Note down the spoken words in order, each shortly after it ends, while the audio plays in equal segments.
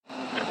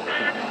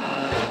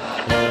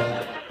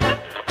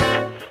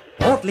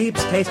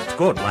Gottlieb's tastes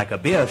good like a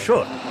beer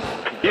should.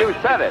 You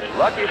said it.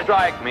 Lucky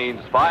Strike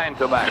means fine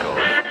tobacco.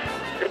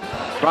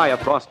 Try a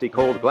frosty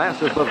cold glass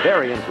of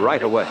Bavarian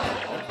right away.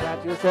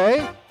 That you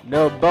say?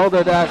 No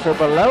Boulder Dash or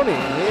baloney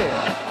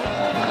here.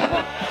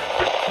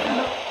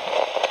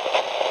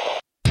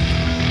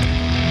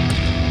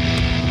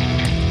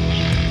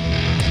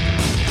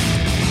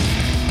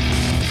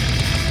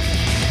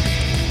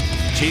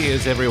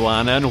 Cheers,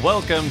 everyone, and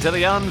welcome to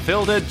the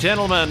Unfiltered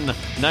Gentleman.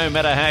 No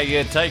matter how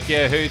you take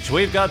your hooch,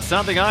 we've got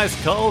something ice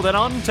cold and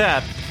on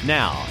tap.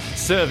 Now,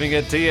 serving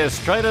it to you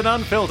straight and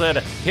unfiltered,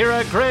 here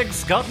are Greg,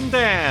 Scott, and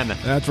Dan.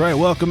 That's right.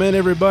 Welcome in,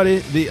 everybody.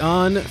 The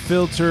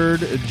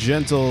Unfiltered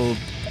Gentle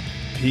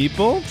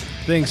People.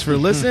 Thanks for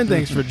listening.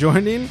 Thanks for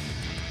joining.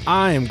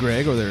 I am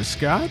Greg, or there's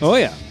Scott. Oh,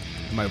 yeah.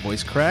 My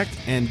voice cracked.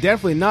 And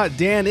definitely not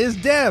Dan, is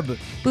Deb.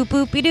 Boop,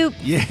 boopy doop.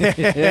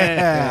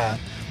 Yeah.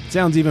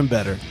 Sounds even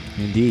better.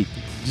 Indeed.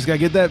 Just got to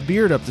get that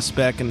beard up to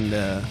spec, and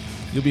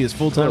you'll be his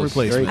full-time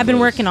replacement. I've been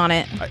working on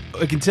it.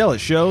 I can tell it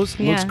shows.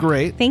 Yeah. Looks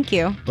great. Thank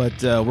you.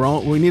 But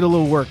we need a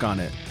little work on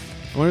it.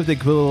 I wonder if they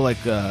could put a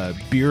little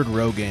beard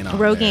Rogaine on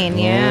Rogaine, there.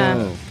 yeah.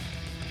 Oh.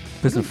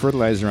 Put some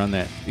fertilizer on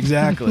that.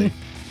 Exactly.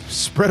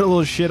 Spread a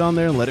little shit on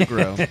there and let it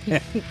grow.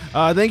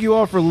 Thank you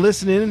all for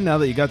listening, now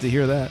that you got to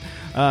hear that.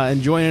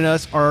 And joining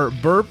us, our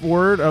burp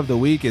word of the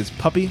week is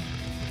puppy.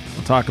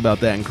 We'll talk about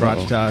that in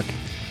Crotch Talk,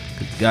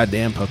 because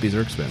goddamn puppies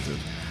are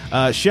expensive.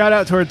 Shout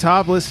out to our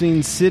top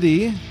listening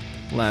city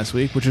last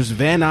week, which was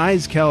Van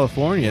Nuys,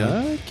 California.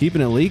 What?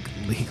 Keeping it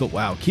legal.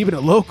 Wow. Keeping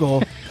it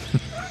local.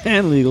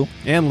 And legal.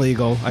 And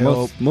legal, I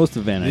hope. Most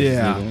of Van Nuys is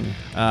Yeah.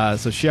 legal.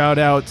 So shout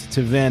out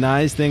to Van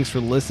Nuys. Thanks for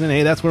listening.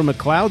 Hey, that's where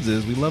McLeod's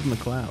is. We love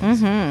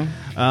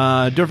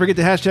McLeod's. Don't forget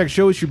to hashtag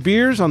show us your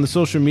beers on the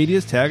social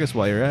medias. Tag us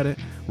while you're at it.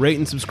 Rate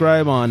and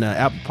subscribe on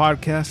Apple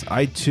Podcasts,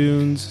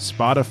 iTunes,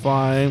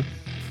 Spotify,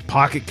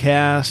 Pocket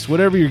Cast,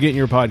 whatever you're getting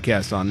your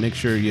podcast on. Make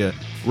sure you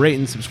rate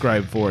and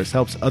subscribe for us.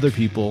 Helps other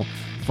people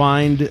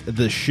find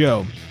the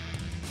show.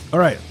 All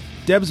right.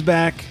 Deb's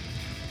back.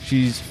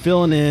 She's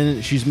filling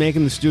in. She's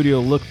making the studio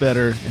look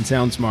better and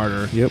sound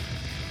smarter. Yep.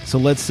 So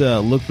let's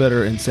look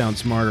better and sound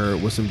smarter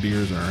with some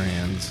beers in our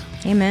hands.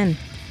 Amen.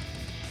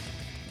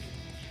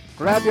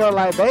 Grab your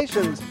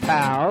libations,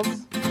 pals.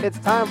 It's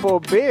time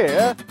for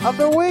Beer of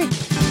the Week.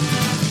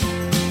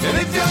 And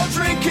if you're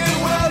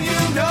drinking, well, you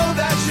know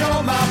that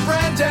you're my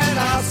friend. And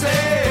I'll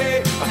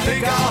say, I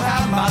think I'll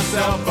have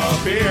myself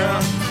a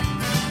beer.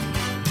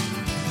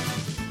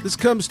 This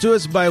comes to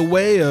us by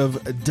way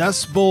of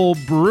Dust Bowl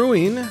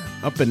Brewing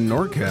up in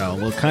NorCal,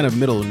 well, kind of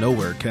middle of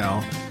nowhere,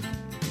 Cal.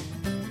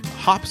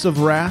 Hops of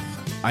Wrath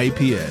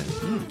IPA.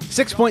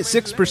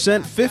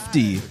 6.6%,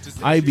 50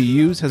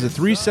 IBUs, has a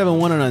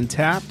 371 on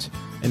Untapped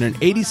and an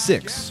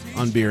 86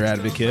 on Beer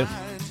Advocate.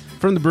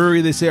 From the brewery,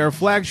 they say our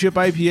flagship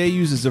IPA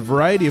uses a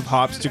variety of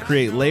hops to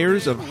create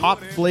layers of hop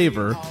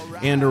flavor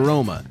and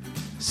aroma.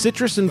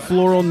 Citrus and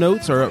floral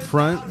notes are up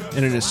front,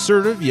 and an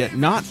assertive yet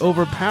not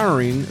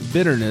overpowering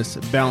bitterness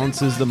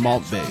balances the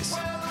malt base.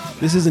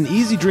 This is an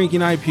easy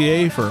drinking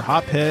IPA for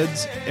hop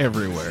heads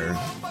everywhere.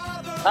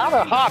 How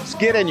do hops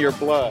get in your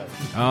blood?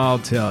 I'll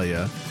tell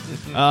you.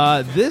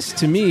 This,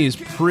 to me, is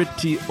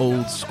pretty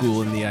old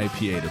school in the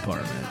IPA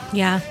department.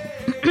 Yeah.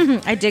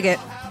 I dig it.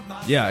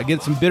 Yeah, I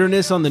get some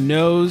bitterness on the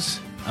nose,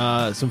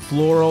 some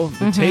floral.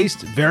 The taste,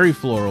 very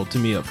floral to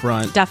me up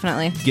front.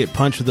 Definitely. Get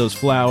punched with those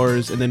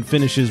flowers, and then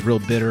finishes real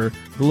bitter.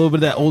 A little bit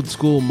of that old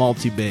school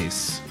malty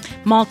base.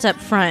 Malt up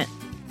front.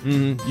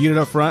 You get it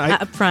up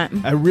front? Up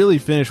front. I really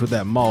finish with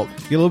that malt.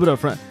 Get a little bit up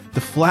front.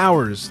 The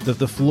flowers,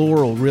 the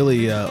floral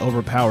really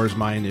overpowers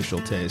my initial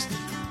taste.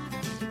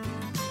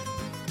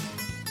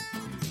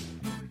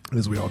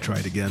 As we all try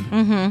it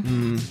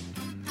again.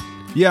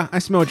 Yeah, I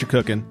smell what you're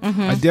cooking.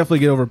 I definitely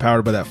get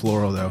overpowered by that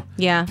floral, though.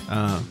 Yeah.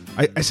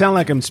 I sound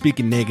like I'm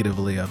speaking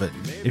negatively of it.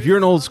 If you're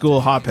an old school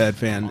hophead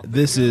fan,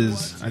 this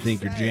is, I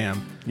think, your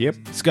jam. Yep.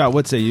 Scott,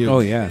 what say you? Oh,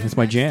 yeah. That's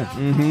my jam.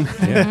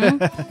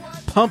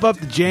 Pump up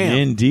the jam.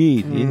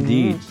 Indeed.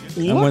 Indeed.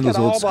 I'm one of those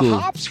old school. the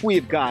hops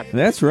we've got.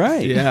 That's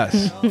right.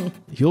 Yes.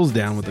 Heels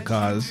down with the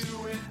cause.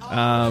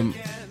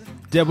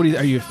 Deb, are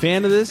you a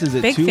fan of this? Is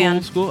it Big too fan.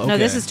 old school? Okay. No,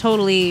 this is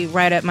totally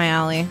right up my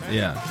alley.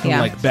 Yeah. From Yeah.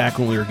 like back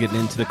when we were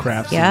getting into the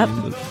craft scene, Yep.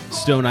 the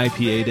Stone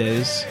IPA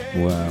days.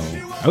 Wow.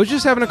 I was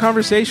just having a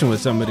conversation with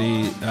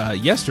somebody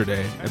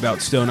yesterday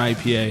about Stone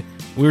IPA.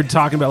 We were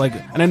talking about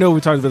and I know we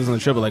talked about this on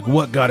the show, but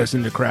what got us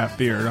into craft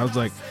beer? And I was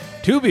like,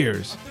 2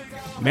 beers,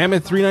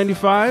 Mammoth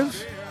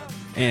 395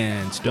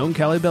 and Stone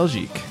Cali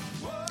Belgique.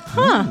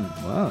 Huh.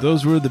 Wow.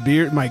 Those were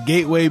my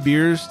gateway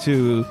beers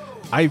to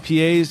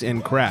IPAs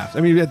and craft.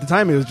 I mean, at the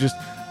time it was just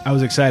I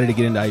was excited to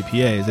get into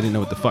IPAs. I didn't know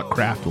what the fuck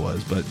craft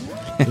was, but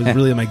it was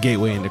really my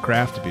gateway into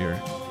craft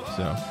beer.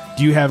 So,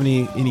 do you have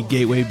any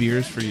gateway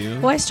beers for you?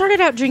 Well, I started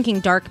out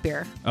drinking dark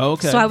beer. Oh,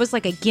 okay. So I was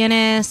like a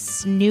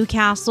Guinness,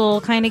 Newcastle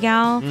kind of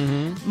gal.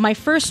 My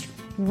first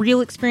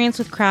real experience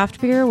with craft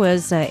beer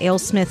was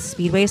AleSmith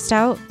Speedway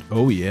Stout.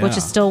 Oh, yeah. Which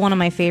is still one of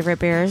my favorite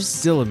beers.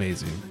 Still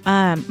amazing.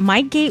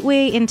 My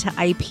gateway into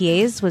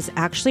IPAs was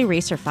actually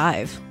Racer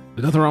 5.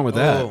 There's nothing wrong with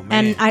that. Oh,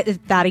 man. And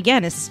that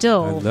again is I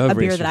still love a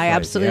beer Racer that I 5,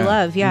 absolutely yeah.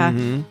 love. Yeah,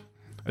 Mhm.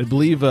 I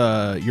believe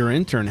your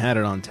intern had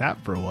it on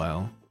tap for a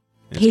while.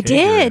 His he kegerator,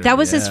 did. That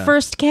was his yeah.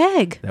 first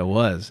keg. That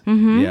was.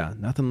 Yeah,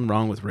 nothing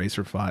wrong with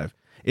Racer 5.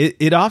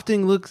 It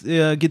often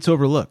gets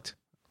overlooked,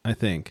 I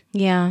think.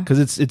 Yeah,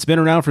 Because it's been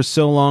around for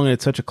so long and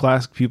it's such a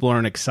classic. People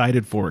aren't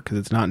excited for it because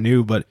it's not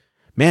new. But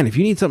man, if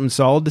you need something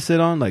solid to sit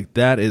on, like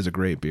that is a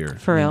great beer.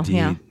 for real. Indeed.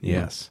 Yeah.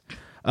 Yes.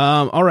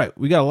 All right,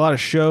 we got a lot of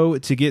show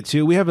to get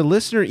to. We have a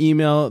listener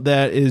email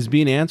that is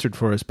being answered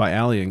for us by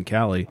Allie and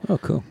Callie. Oh,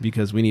 cool.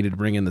 Because we needed to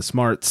bring in the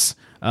smarts.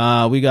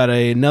 We got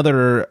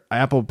another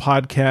Apple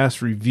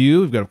Podcast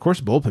review. We've got, of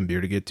course, Bullpen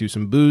beer to get to,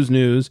 some booze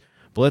news.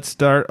 But let's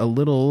start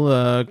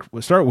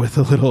start with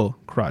a little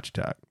crotch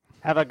talk.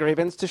 Have a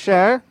grievance to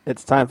share?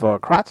 It's time for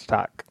crotch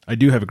talk. I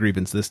do have a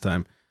grievance this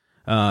time.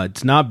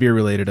 It's not beer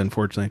related,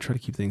 unfortunately. I try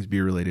to keep things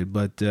beer related,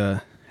 but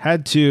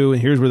had to,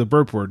 and here's where the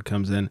burp word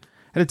comes in.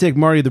 Had to take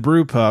Marty the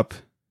Brew Pup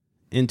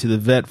into the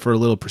vet for a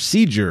little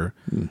procedure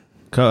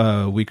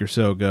a week or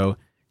so ago.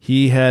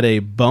 He had a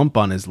bump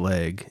on his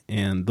leg,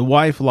 and the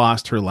wife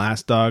lost her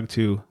last dog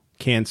to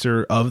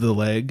cancer of the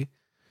leg.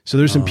 So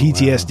there's some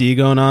PTSD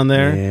going on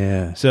there.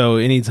 Yeah. So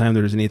anytime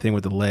there's anything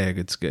with the leg,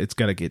 it's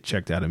got to get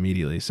checked out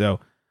immediately. So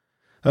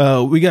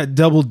we got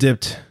double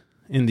dipped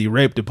in the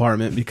rape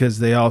department because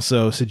they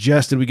also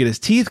suggested we get his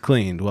teeth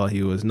cleaned while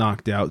he was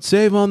knocked out.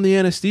 Save on the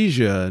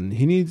anesthesia, and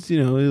he needs,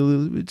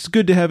 it's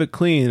good to have it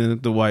clean.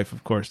 And the wife,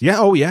 of course,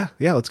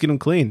 let's get him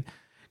clean.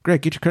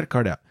 Greg, get your credit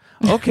card out.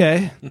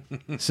 Okay.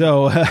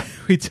 So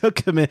we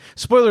took him in.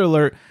 Spoiler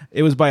alert,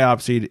 it was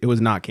biopsied. It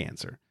was not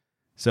cancer.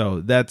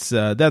 So that's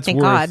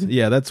Thank worth God.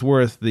 that's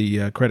worth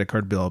the credit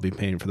card bill I'll be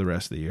paying for the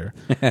rest of the year.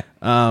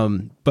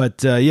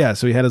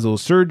 So he had his little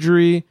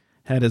surgery,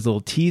 had his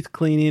little teeth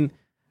cleaning.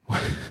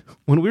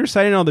 When we were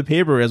signing all the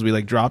paper as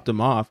we dropped him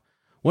off,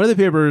 one of the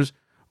papers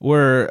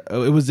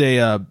it was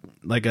a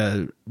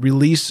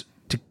release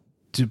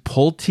to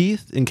pull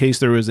teeth in case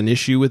there was an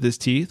issue with his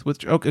teeth,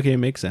 which okay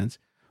makes sense.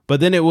 But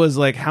then it was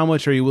how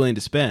much are you willing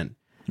to spend?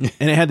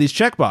 And it had these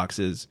check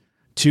boxes: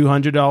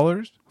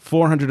 $200,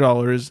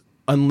 $400,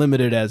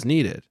 unlimited as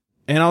needed.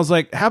 And I was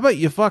like, how about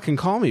you fucking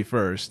call me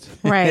first?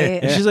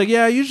 Right. And she's like,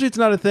 yeah, usually it's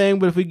not a thing,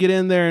 but if we get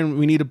in there and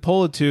we need to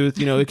pull a tooth,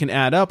 it can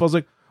add up. I was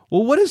like,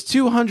 well, what does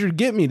 200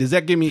 get me? Does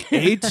that give me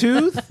a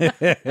tooth?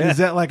 Is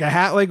that like a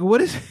hat?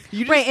 What is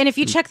Right, and if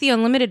you check the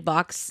unlimited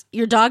box,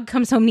 your dog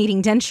comes home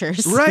needing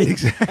dentures. Right,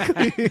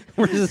 exactly.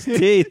 Where's his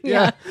teeth?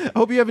 Yeah. I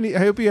hope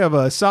you have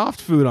a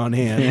soft food on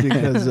hand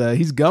because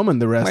he's gumming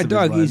the rest My of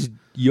dog his eats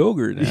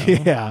yogurt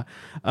now.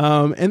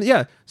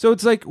 Yeah. So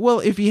it's well,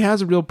 if he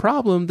has a real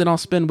problem, then I'll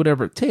spend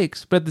whatever it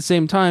takes. But at the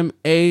same time,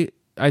 A,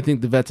 I think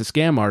the vet's a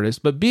scam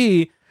artist, but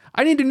B,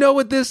 I need to know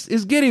what this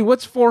is getting.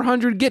 What's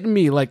 400 getting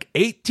me?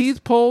 8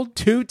 teeth pulled,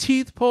 2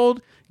 teeth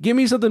pulled? Give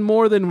me something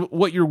more than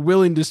what you're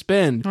willing to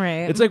spend.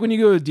 Right. It's like when you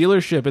go to a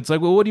dealership, it's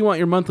well, what do you want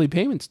your monthly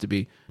payments to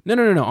be? No.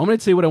 I'm going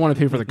to say what I want to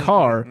pay for the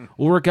car.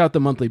 We'll work out the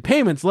monthly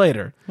payments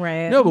later.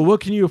 Right. No, but what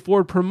can you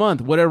afford per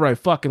month? Whatever I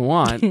fucking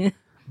want.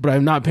 But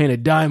I'm not paying a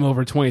dime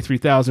over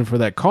 $23,000 for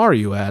that car,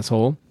 you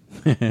asshole.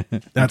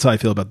 That's how I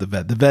feel about the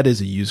vet. The vet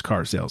is a used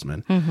car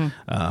salesman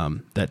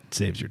that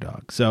saves your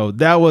dog. So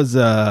that was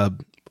a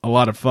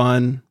lot of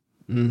fun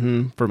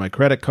for my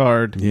credit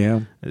card.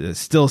 Yeah.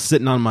 Still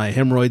sitting on my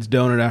hemorrhoids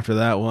donut after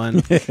that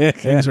one.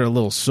 Things are a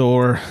little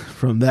sore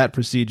from that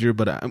procedure,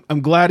 but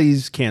I'm glad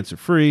he's cancer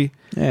free.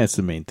 That's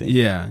the main thing.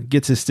 Yeah,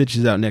 gets his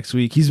stitches out next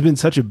week. He's been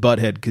such a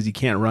butthead because he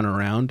can't run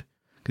around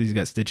because he's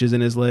got stitches in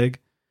his leg.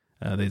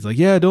 He's like,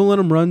 yeah, don't let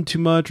him run too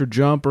much or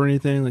jump or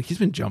anything. He's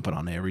been jumping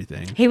on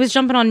everything. He was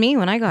jumping on me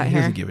when I got He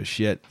here. doesn't give a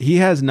shit. He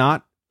has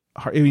not.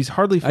 He's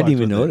hardly. I didn't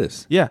even fucked with it.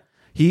 notice. Yeah.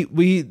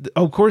 We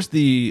of course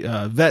the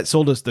vet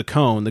sold us the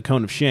cone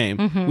of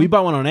shame. We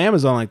bought one on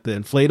Amazon, the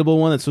inflatable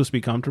one that's supposed to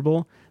be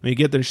comfortable. When you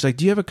get there, she's like,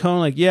 "Do you have a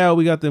cone?" Yeah,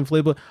 we got the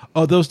inflatable.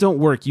 Oh, those don't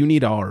work. You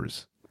need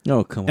ours.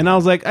 Oh, come on. And I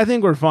was like, I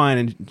think we're fine.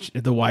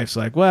 And the wife's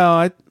like,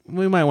 well,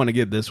 we might want to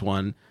get this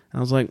one. And I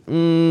was like,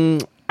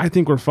 I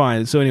think we're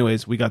fine. So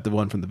anyways, we got the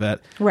one from the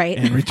vet. Right.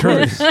 And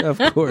returned, of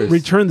course.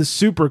 returned the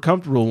super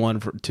comfortable one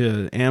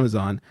to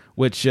Amazon,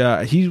 which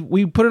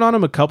we put it on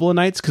him a couple of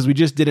nights because we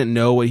just didn't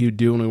know what he would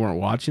do when we weren't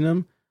watching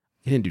him.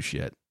 He didn't do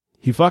shit.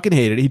 He fucking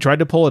hated it. He tried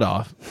to pull it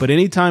off. But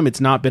anytime it's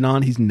not been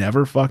on, he's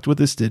never fucked with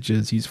his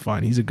stitches. He's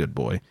fine. He's a good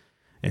boy.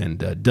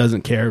 And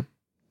doesn't care.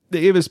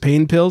 They gave us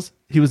pain pills.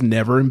 He was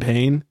never in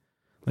pain.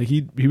 We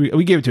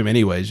gave it to him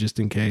anyways, just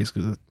in case,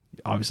 because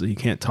obviously he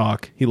can't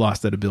talk. He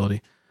lost that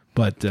ability.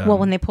 But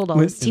when they pulled all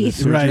his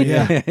teeth. right?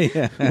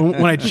 Yeah.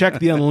 when I checked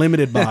the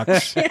unlimited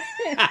box,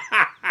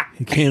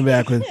 he came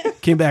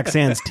back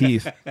sans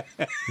teeth.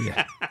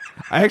 Yeah.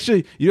 I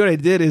actually, you know what I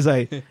did is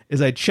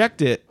I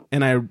checked it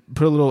and I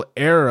put a little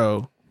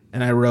arrow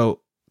and I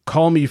wrote,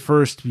 "Call me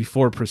first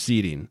before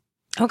proceeding."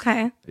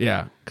 Okay.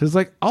 Yeah, because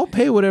I'll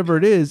pay whatever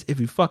it is if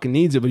he fucking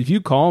needs it. But if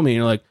you call me and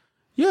you're like,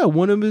 yeah,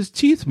 one of his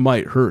teeth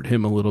might hurt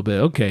him a little bit.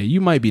 Okay,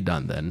 you might be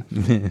done then.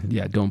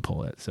 Yeah, don't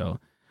pull it. So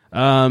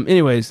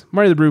Anyways,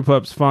 Marty the Brew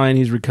Pup's fine.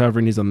 He's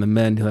recovering. He's on the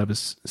mend. He'll have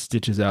his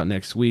stitches out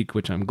next week,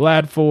 which I'm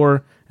glad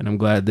for, and I'm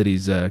glad that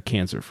he's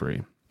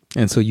cancer-free.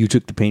 And so you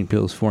took the pain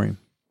pills for him.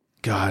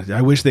 God,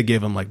 I wish they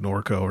gave him like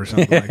Norco or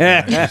something like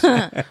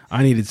that.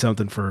 I needed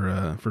something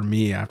for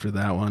me after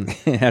that one.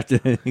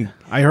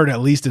 I heard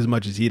at least as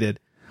much as he did.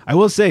 I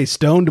will say,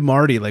 stoned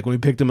Marty, like when we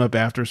picked him up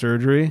after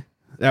surgery,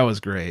 that was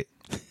great.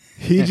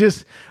 He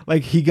just,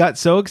 like, he got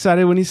so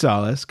excited when he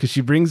saw us because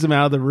she brings him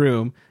out of the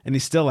room and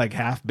he's still like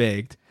half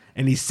baked.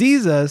 And he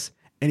sees us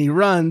and he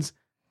runs,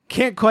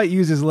 can't quite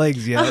use his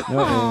legs yet.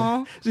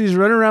 So he's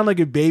running around like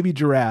a baby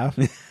giraffe.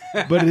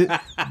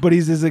 But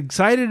he's as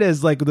excited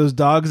as like those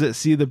dogs that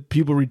see the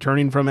people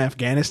returning from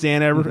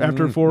Afghanistan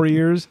after 4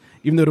 years,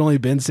 even though it only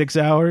been 6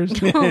 hours.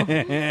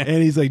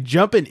 And he's like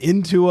jumping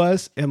into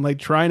us and like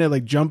trying to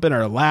like jump in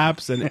our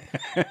laps, and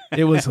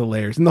it was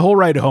hilarious. And the whole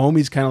ride home,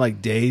 he's kind of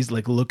like dazed,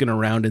 like looking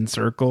around in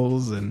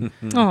circles. And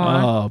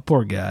oh,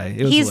 poor guy.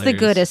 It was He's hilarious.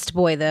 the goodest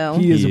boy, though.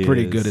 He is a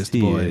pretty goodest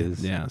boy.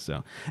 Is. Yeah.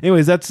 So,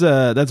 anyways, that's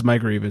my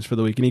grievance for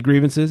the week. Any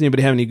grievances?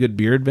 Anybody have any good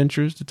beer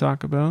adventures to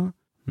talk about?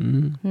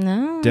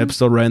 No. Deb's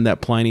still riding that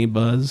Pliny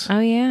buzz. Oh,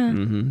 yeah.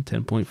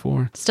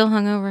 10.4. Still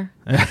hungover.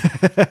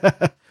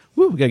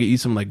 Woo, we got to get you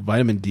some like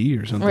vitamin D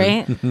or something.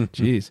 Right.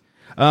 Jeez.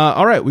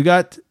 All right. We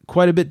got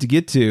quite a bit to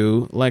get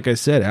to. Like I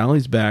said,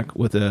 Allie's back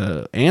with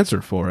an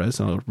answer for us.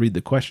 I'll read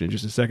the question in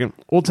just a second.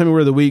 Old Timey Word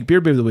of the Week, Beer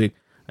Babe of the Week,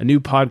 a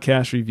new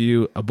podcast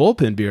review, a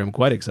bullpen beer I'm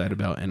quite excited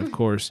about, and of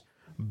course,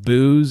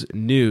 booze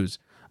news.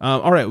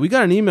 All right. We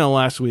got an email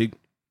last week.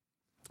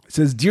 It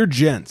says, Dear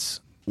Gents,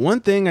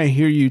 one thing I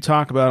hear you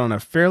talk about on a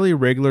fairly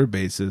regular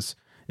basis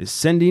is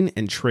sending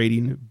and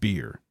trading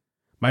beer.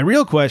 My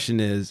real question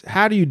is,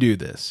 how do you do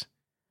this?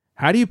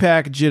 How do you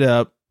package it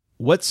up?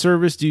 What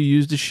service do you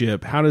use to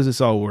ship? How does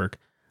this all work?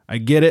 I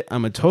get it.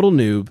 I'm a total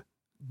noob.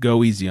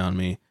 Go easy on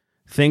me.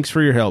 Thanks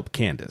for your help,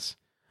 Candace.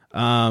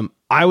 I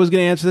was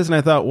going to answer this, and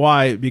I thought,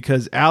 why?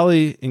 Because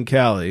Allie and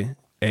Callie,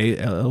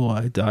 ALLY.IN.CALLY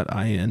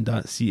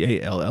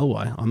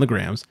on the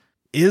grams,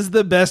 is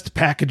the best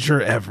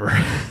packager ever.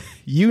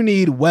 You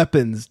need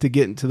weapons to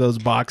get into those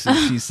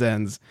boxes she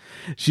sends.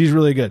 She's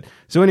really good.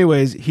 So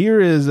anyways,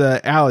 here is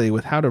Allie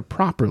with how to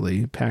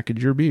properly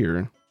package your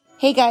beer.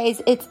 Hey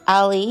guys, it's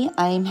Allie.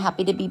 I'm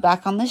happy to be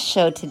back on the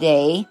show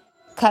today.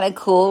 Kind of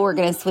cool. We're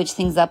going to switch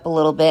things up a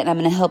little bit, and I'm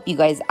going to help you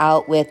guys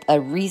out with a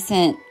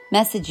recent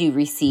message you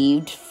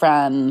received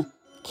from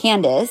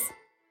Candace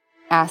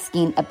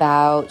asking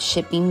about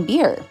shipping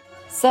beer.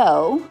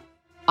 So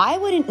I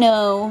wouldn't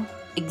know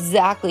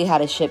exactly how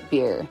to ship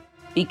beer,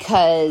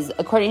 because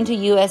according to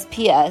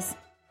USPS,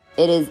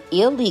 it is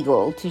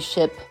illegal to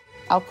ship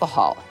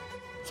alcohol.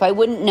 So I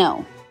wouldn't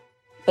know.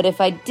 But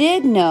if I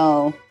did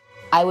know,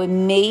 I would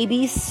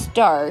maybe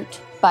start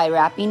by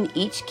wrapping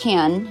each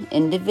can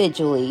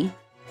individually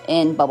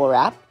in bubble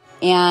wrap.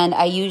 And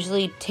I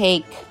usually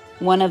take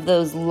one of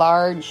those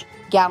large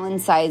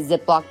gallon-sized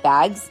Ziploc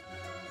bags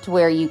to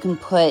where you can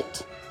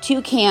put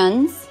 2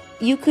 cans.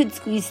 You could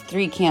squeeze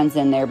 3 cans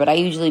in there, but I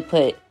usually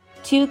put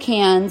 2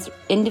 cans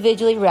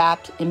individually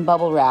wrapped in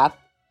bubble wrap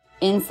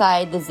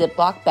inside the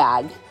Ziploc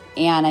bag,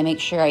 and I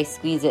make sure I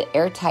squeeze it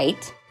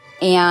airtight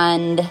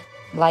and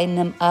line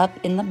them up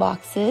in the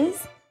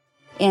boxes.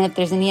 And if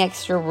there's any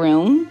extra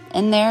room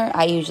in there,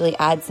 I usually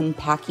add some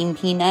packing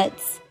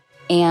peanuts,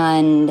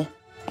 and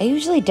I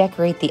usually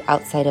decorate the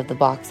outside of the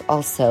box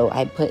also.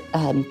 I put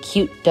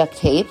cute duct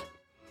tape.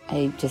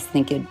 I just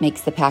think it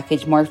makes the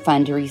package more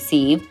fun to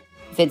receive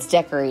if it's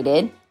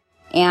decorated.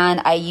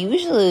 And I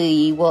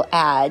usually will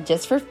add,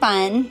 just for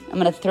fun, I'm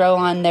going to throw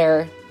on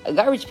there a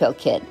garbage pail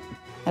kit.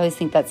 I always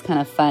think that's kind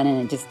of fun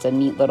and just a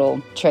neat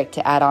little trick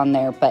to add on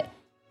there. But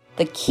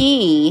the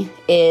key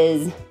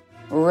is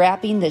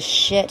wrapping the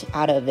shit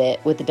out of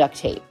it with the duct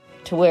tape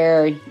to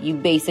where you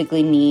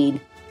basically need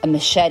a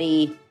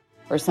machete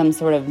or some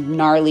sort of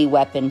gnarly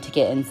weapon to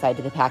get inside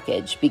of the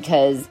package.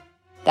 Because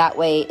that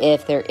way,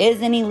 if there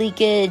is any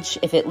leakage,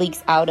 if it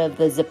leaks out of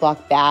the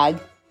Ziploc bag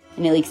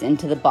and it leaks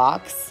into the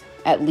box,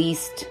 at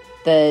least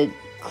the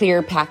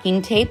clear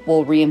packing tape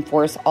will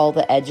reinforce all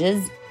the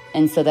edges,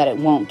 and so that it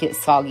won't get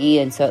soggy.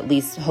 And so at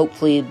least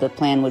hopefully the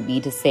plan would be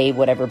to save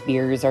whatever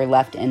beers are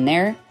left in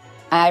there.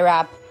 I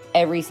wrap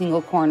every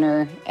single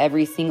corner,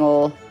 every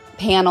single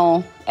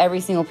panel,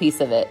 every single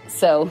piece of it.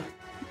 So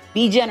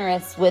be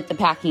generous with the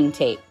packing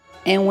tape.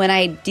 And when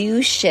I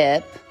do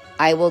ship,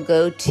 I will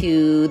go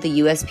to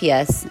the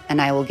USPS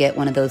and I will get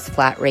one of those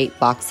flat rate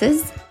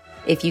boxes.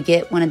 If you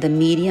get one of the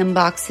medium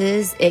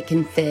boxes, it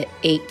can fit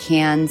 8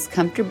 cans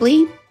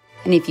comfortably.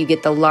 And if you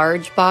get the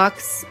large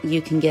box,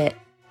 you can get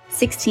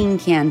 16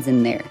 cans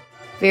in there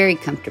very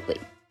comfortably.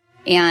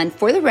 And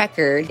for the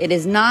record, it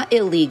is not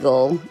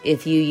illegal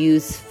if you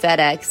use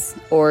FedEx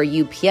or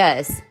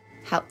UPS.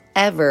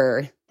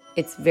 However,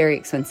 it's very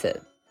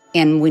expensive.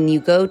 And when you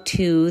go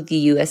to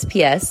the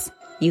USPS,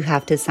 you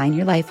have to sign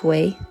your life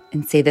away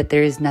and say that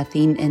there is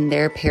nothing in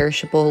there,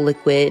 perishable,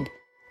 liquid,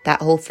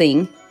 that whole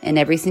thing. And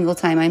every single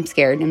time I'm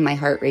scared and my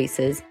heart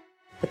races,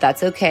 but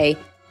that's okay.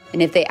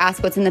 And if they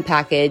ask what's in the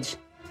package,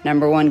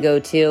 number one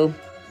go-to,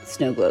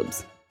 snow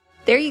globes.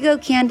 There you go,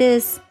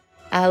 Candace.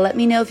 Let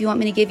me know if you want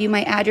me to give you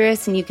my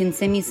address and you can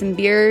send me some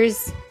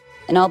beers.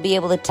 And I'll be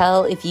able to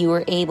tell if you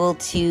were able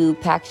to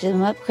package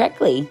them up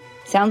correctly.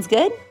 Sounds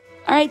good?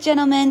 All right,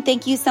 gentlemen,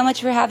 thank you so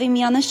much for having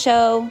me on the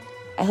show.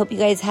 I hope you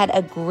guys had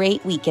a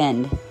great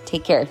weekend.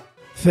 Take care.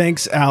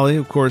 Thanks, Allie.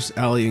 Of course,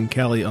 Allie and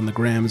Kelly on the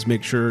grams.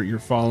 Make sure you're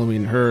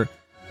following her.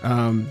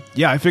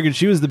 I figured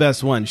she was the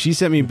best one. She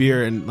sent me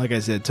beer and, like I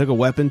said, took a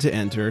weapon to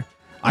enter.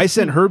 I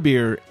sent her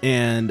beer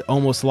and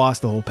almost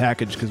lost the whole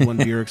package because one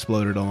beer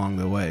exploded along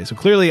the way. So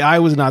clearly I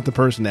was not the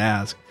person to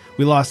ask.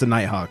 We lost a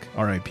Nighthawk,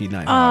 R.I.P.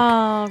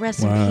 Nighthawk. Oh,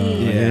 rest in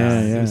peace.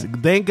 Yeah.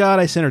 Thank God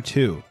I sent her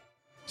 2.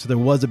 So there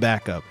was a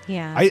backup.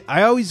 Yeah.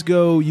 I always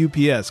go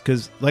UPS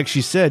because, like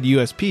she said,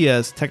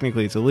 USPS,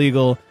 technically it's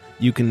illegal.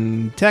 You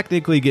can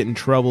technically get in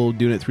trouble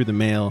doing it through the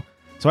mail.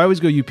 So I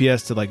always go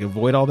UPS to like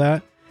avoid all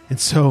that. And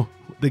so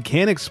the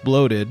can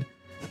exploded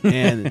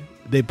and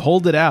they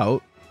pulled it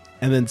out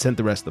and then sent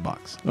the rest of the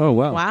box. Oh,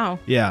 wow. Wow.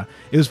 Yeah.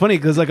 It was funny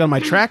because like on my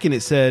tracking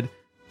it said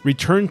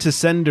return to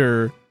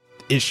sender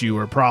issue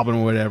or problem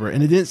or whatever.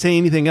 And it didn't say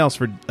anything else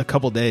for a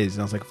couple days.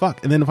 And I was like,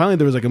 fuck. And then finally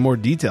there was like a more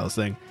details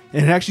thing.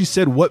 And it actually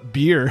said what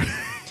beer.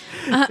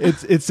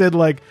 It said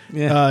like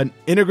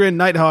Integrin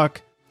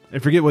Nighthawk. I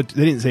forget what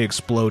they didn't say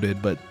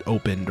exploded, but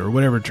opened or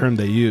whatever term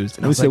they used.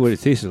 And I would say what it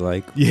tasted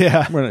like.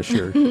 Yeah, we're not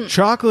sure.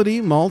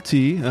 Chocolatey,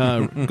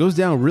 malty, goes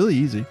down really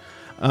easy.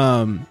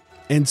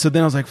 And so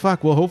then I was like,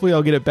 "Fuck!" Well, hopefully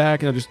I'll get it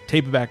back, and I'll just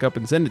tape it back up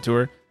and send it to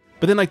her.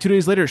 But then, like 2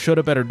 days later, it showed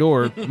up at her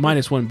door,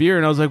 minus one beer,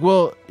 and I was like,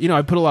 "Well,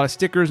 I put a lot of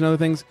stickers and other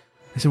things."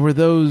 I said, "Were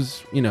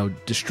those,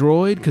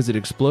 destroyed because it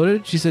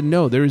exploded?" She said,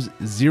 "No, there's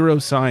zero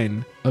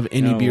sign of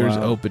any beers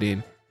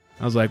opening."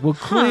 I was like, well,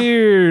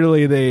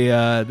 clearly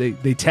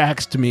they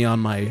taxed me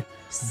on my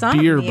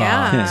beer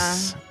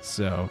box.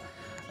 So,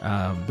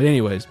 but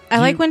anyways. I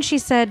like when she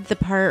said the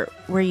part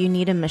where you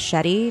need a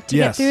machete to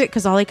get through it,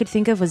 because all I could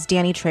think of was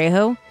Danny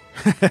Trejo.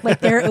 Like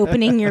they're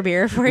opening your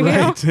beer for you.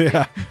 Right,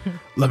 yeah.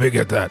 Let me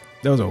get that.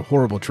 That was a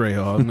horrible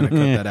Trejo. I'm going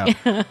to cut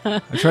that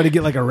out. I tried to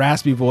get like a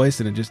raspy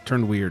voice and it just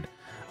turned weird.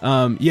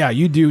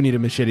 You do need a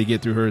machete to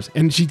get through hers.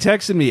 And she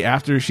texted me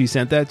after she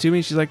sent that to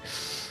me. She's like,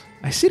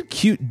 I said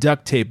cute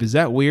duct tape. Is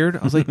that weird?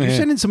 I was like, you're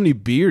sending somebody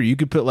beer. You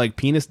could put like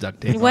penis duct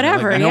tape.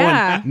 Whatever,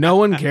 like, no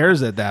one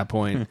cares at that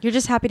point. You're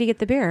just happy to get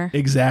the beer.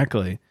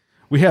 Exactly.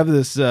 We have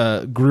this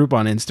group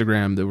on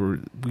Instagram that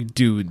we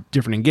do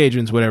different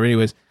engagements, whatever.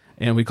 Anyways,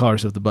 and we call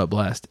ourselves the Butt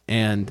Blast.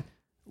 And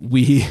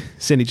we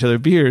send each other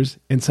beers.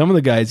 And some of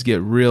the guys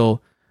get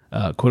real,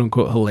 quote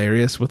unquote,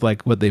 hilarious with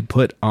like what they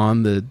put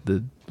on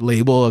the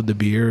label of the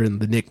beer and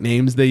the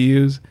nicknames they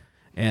use,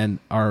 and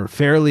are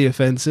fairly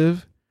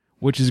offensive.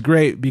 Which is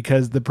great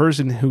because the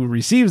person who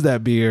receives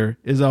that beer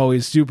is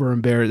always super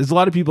embarrassed. There's a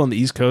lot of people on the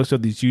East Coast who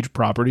have these huge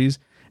properties,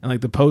 and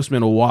like the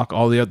postman will walk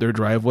all the way up their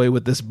driveway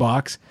with this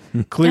box,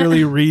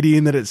 clearly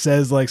reading that it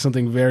says like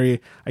something very.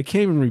 I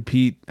can't even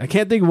repeat. I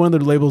can't think of one of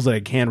the labels that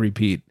I can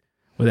repeat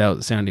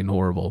without sounding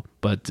horrible.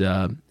 But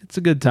it's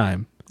a good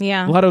time.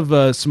 Yeah, a lot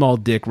of small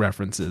dick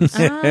references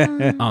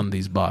on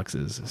these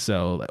boxes.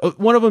 So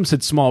one of them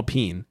said small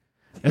peen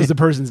as the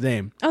person's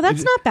name. Oh,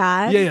 that's not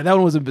bad. Yeah, that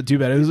one wasn't too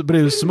bad.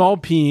 It was small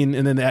peen,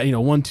 and then that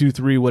 1, 2,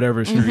 3,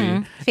 whatever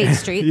street, Fake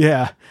Street.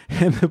 Yeah,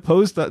 and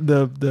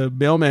the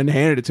mailman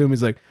handed it to him.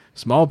 He's like,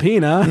 small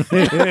peen, huh?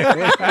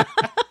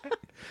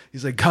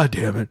 He's like, God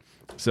damn it.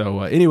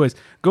 So, anyways,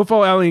 go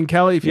follow Allie and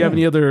Kelly if you have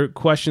any other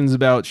questions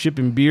about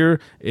shipping beer.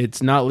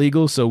 It's not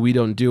legal, so we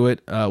don't do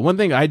it. One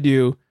thing I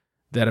do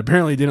that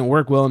apparently didn't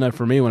work well enough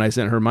for me when I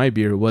sent her my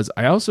beer was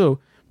I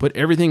also put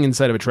everything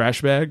inside of a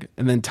trash bag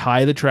and then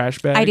tie the trash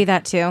bag. I do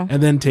that too.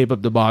 And then tape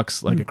up the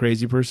box like a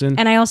crazy person.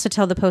 And I also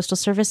tell the Postal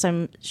Service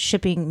I'm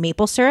shipping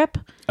maple syrup.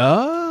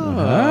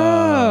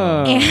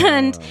 Oh.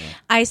 And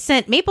I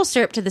sent maple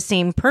syrup to the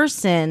same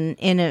person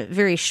in a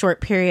very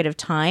short period of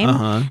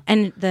time.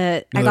 And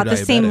I got the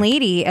same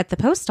lady at the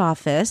post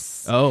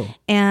office. Oh.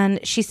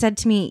 And she said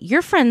to me,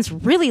 your friends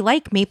really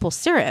like maple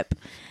syrup.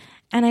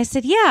 And I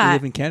said, yeah. You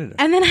live in Canada.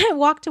 And then I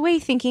walked away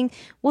thinking,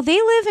 well, they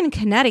live in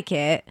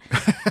Connecticut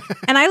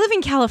and I live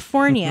in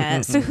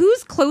California. So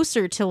who's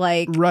closer to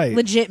like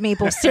legit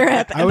maple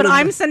syrup? But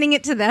I'm sending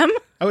it to them.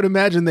 I would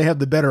imagine they have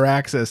the better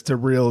access to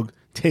real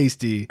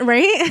tasty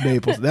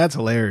maples. That's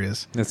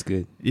hilarious. That's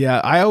good. Yeah,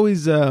 I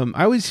always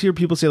hear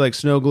people say like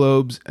snow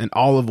globes and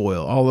olive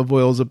oil. Olive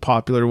oil is a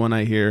popular one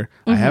I hear.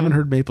 I haven't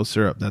heard maple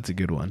syrup. That's a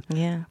good one.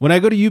 Yeah. When I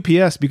go to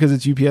UPS, because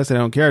it's UPS and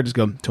I don't care, I just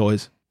go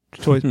toys,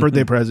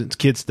 birthday presents,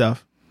 kid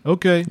stuff.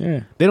 Okay.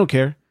 Yeah. They don't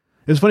care.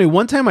 It was funny.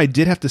 One time I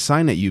did have to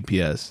sign at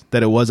UPS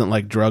that it wasn't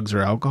like drugs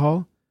or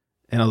alcohol.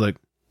 And I was like,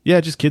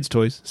 yeah, just kids'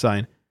 toys,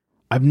 sign.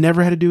 I've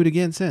never had to do it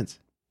again since.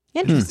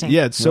 Interesting.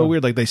 Yeah, it's so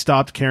weird. Like they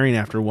stopped carrying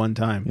after one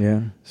time.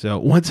 Yeah. So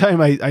one time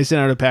I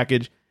sent out a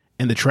package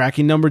and the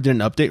tracking number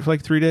didn't update for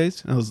like 3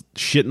 days. And I was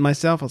shitting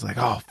myself. I was like,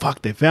 oh,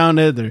 fuck, they found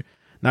it. They're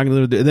not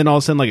going to. And then all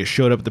of a sudden, like it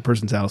showed up at the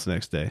person's house the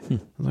next day. I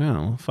was like, oh,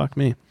 well, fuck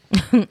me.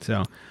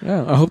 So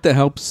yeah, I hope that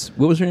helps.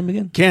 What was her name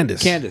again?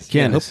 Candace.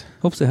 Yeah,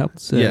 hopes it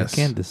helps. Yes.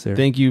 Candace there.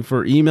 Thank you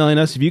for emailing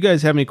us. If you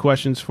guys have any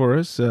questions for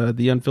us,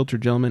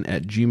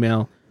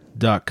 theunfilteredgentleman@gmail.com.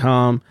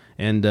 sheriffshotel.com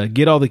and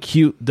get all the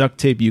cute duct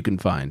tape you can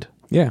find.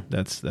 Yeah.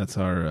 That's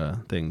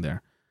our thing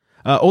there.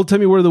 Old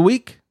Timey Word of the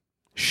Week,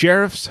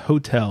 Sheriff's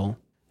Hotel.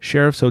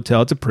 Sheriff's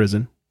Hotel, it's a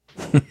prison.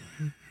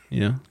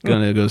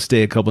 Gonna go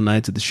stay a couple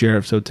nights at the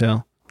Sheriff's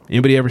Hotel.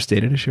 Anybody ever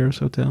stayed at a Sheriff's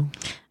Hotel?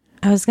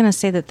 I was going to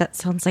say that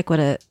sounds like what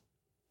a...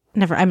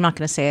 Never, I'm not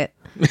going to say it.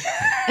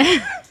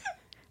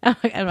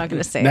 I'm not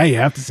going to say Now it. you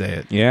have to say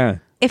it. Yeah.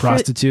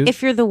 Prostitute?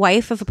 If you're the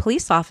wife of a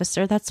police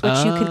officer, that's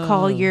what you could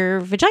call your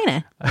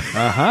vagina.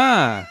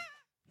 Aha.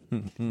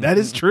 That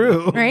is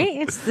true. Right?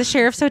 It's the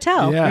Sheriff's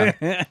Hotel.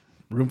 Yeah.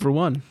 Room for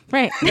one.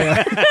 Right.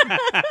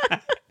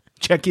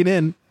 Checking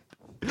in.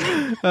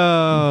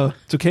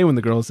 It's okay when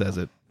the girl says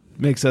it.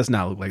 Makes us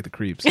not look like the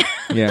creeps.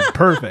 Yeah.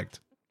 Perfect.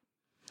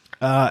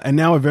 And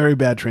now a very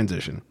bad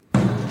transition.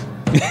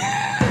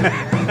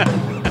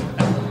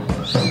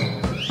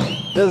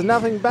 There's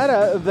nothing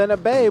better than a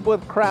babe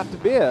with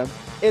craft beer.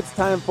 It's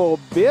time for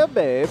Beer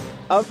Babe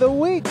of the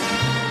Week.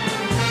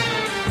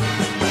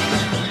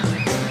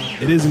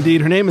 It is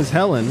indeed. Her name is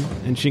Helen,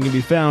 and she can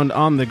be found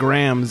on the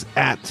grams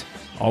at,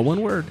 all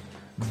one word,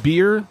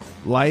 Beer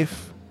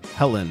Life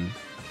Helen.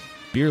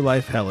 Beer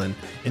Life Helen.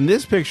 In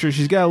this picture,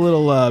 she's got a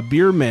little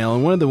beer mail,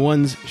 and one of the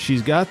ones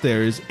she's got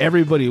there is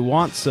Everybody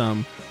Wants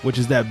Some, which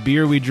is that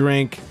beer we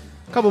drank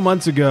a couple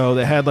months ago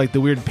that had like the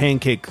weird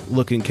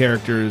pancake-looking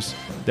characters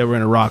that were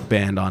in a rock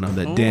band on them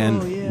that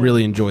Dan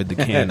really enjoyed the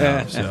can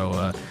of.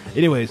 So,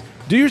 anyways,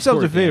 do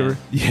yourselves a favor. Dan.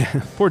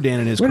 Yeah, poor Dan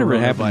and his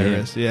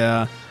coronavirus.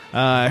 Yeah.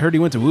 I heard he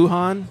went to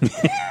Wuhan.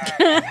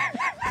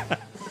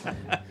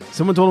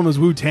 Someone told him it was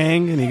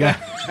Wu-Tang, and he got...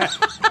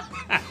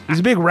 He's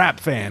a big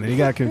rap fan, and he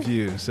got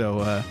confused.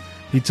 So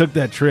he took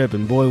that trip,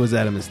 and boy, was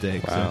that a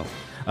mistake. Wow.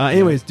 So,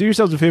 anyways, do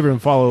yourselves a favor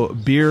and follow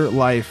Beer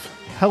Life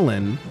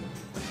Helen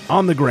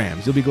on the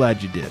grams. You'll be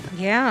glad you did.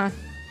 Yeah.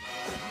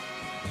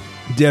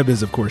 Deb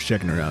is, of course,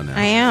 checking her out now.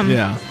 I am.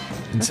 Yeah,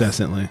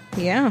 incessantly.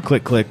 Yeah.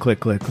 Click, click, click,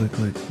 click, click,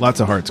 click. Lots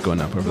of hearts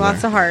going up over there.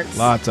 Lots of hearts.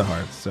 Lots of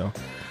hearts. So,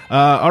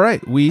 all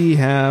right, we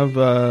have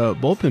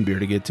bullpen beer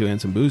to get to and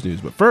some booze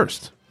news. But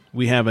first,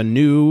 we have a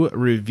new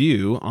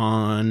review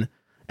on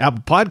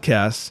Apple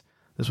Podcasts.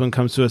 This one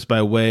comes to us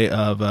by way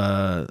of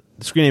the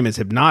screen name is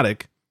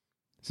Hypnotic.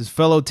 This is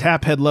fellow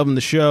Taphead loving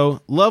the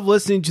show. Love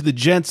listening to the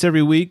gents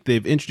every week.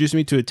 They've introduced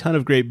me to a ton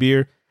of great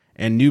beer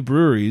and new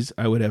breweries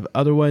I would have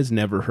otherwise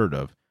never heard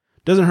of.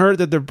 Doesn't hurt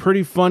that they're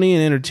pretty funny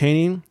and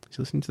entertaining. Is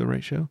he listening to the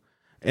right show?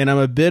 And I'm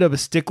a bit of a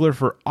stickler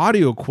for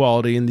audio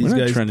quality, and these We're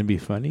not guys trying to be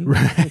funny,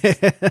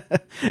 right?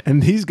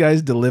 And these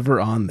guys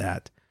deliver on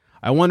that.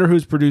 I wonder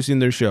who's producing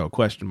their show? ?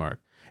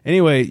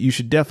 Anyway, you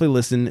should definitely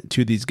listen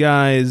to these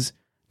guys.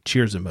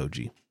 Cheers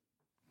emoji.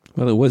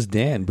 Well, it was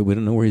Dan, but we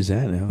don't know where he's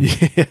at now.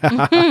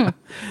 Yeah.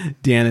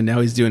 Dan, and now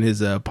he's doing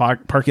his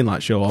parking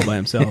lot show all by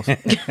himself.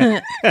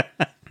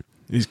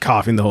 He's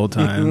coughing the whole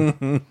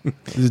time.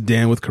 This is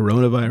Dan with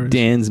coronavirus.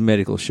 Dan's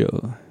medical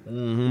show.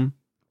 Mm-hmm.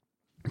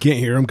 Can't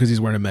hear him because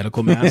he's wearing a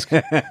medical mask.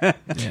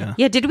 Yeah.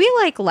 Yeah, did we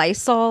like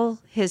Lysol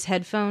his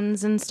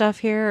headphones and stuff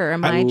here, or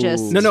am I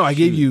just... No, I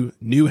gave you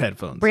new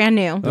headphones. Brand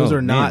new. Those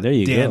are not there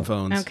you Dan go.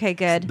 phones. Okay,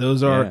 good.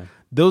 Those are...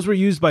 Those were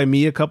used by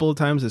me a couple of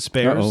times as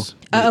spares.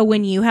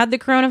 When you had the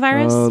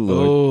coronavirus? Oh,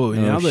 Lord.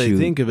 Oh, now that I shoot.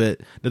 think of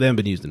it, no, they haven't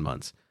been used in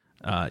months.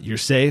 You're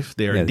safe.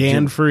 They are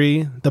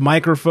Dan-free. The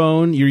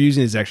microphone you're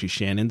using is actually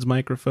Shannon's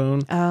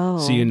microphone. Oh.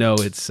 So you know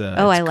it's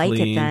I it's like it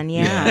clean. then,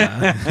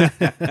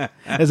 yeah.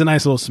 Has a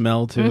nice little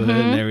smell to it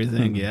and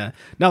everything, yeah.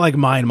 Not like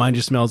mine. Mine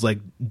just smells like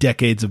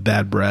decades of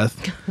bad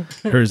breath.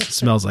 Hers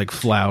smells like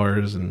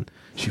flowers and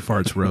she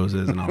farts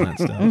roses and all that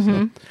stuff.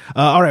 So.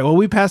 All right, well,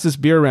 we pass this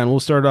beer around.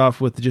 We'll start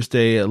off with just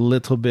a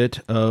little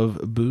bit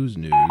of booze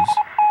news.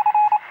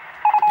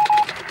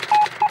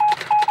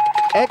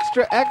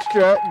 Extra,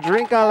 extra,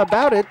 drink all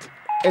about it.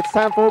 It's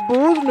time for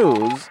booze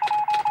news.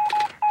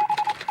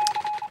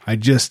 I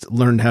just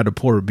learned how to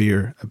pour a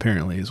beer,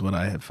 apparently, is what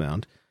I have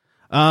found.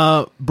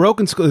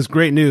 Broken Skull is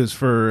great news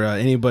for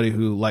anybody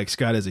who, like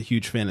Scott, is a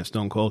huge fan of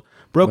Stone Cold.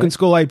 Broken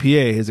Skull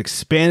IPA has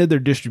expanded their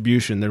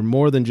distribution. They're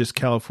more than just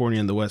California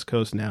and the West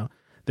Coast now.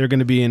 They're going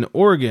to be in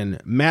Oregon,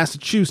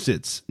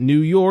 Massachusetts, New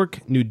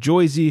York, New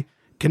Jersey,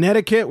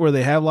 Connecticut, where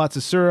they have lots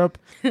of syrup,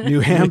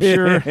 New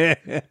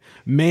Hampshire,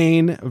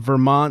 Maine,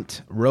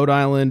 Vermont, Rhode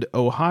Island,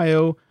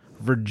 Ohio,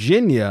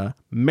 Virginia,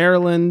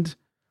 Maryland,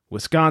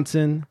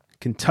 Wisconsin,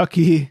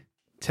 Kentucky,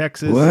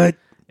 Texas. What?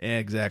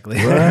 Exactly.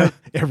 What?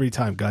 Every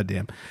time,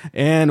 goddamn.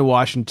 And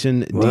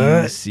Washington,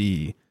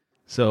 D.C.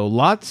 So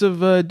lots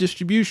of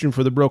distribution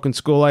for the Broken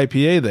Skull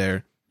IPA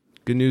there.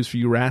 Good news for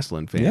you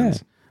wrestling fans.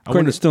 Yeah.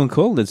 According to Stone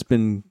Cold, it's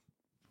been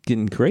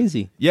getting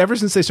crazy. Yeah, ever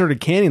since they started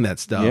canning that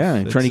stuff.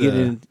 Yeah, trying to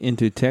get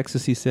into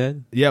Texas, he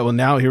said. Yeah, well,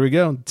 now here we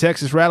go.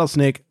 Texas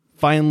Rattlesnake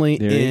finally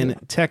in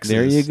Texas.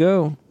 There you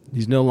go.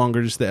 He's no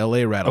longer just the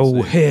L.A.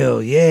 Rattlesnake. Oh,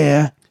 hell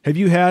yeah. Have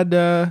you had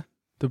the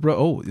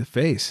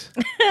face?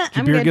 Did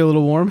your beer get a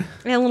little warm?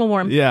 Yeah, a little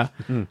warm. Yeah.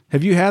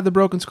 Have you had the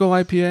Broken Skull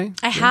IPA?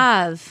 I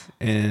have.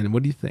 And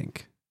what do you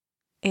think?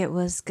 It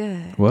was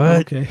good.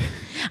 What? Okay.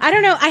 I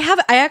don't know.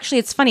 I actually,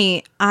 it's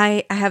funny.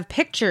 I have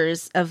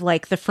pictures of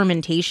like the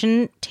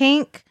fermentation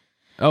tank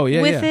Oh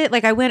yeah, with it.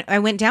 Like I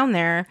went down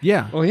there.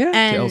 Yeah. Oh yeah.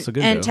 And, to El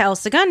Segundo. and to El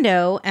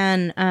Segundo,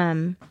 and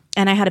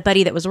I had a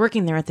buddy that was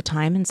working there at the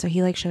time, and so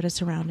he like showed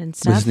us around and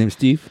stuff. Was his name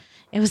Steve?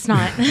 It was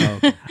not.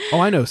 Oh,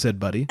 I know said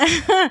buddy.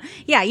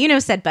 Yeah, you know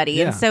said buddy.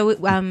 Yeah. And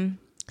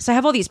so I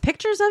have all these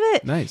pictures of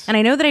it. Nice. And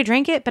I know that I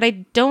drank it, but I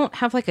don't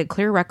have like a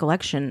clear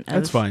recollection of.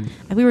 That's fine.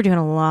 We were doing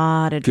a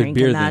lot of Good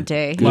drinking beer that then.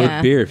 day. Good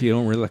Yeah. beer if you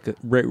don't really like a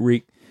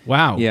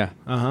Wow. Yeah.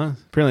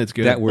 Apparently it's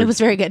good. That word. It was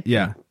very good.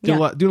 Yeah.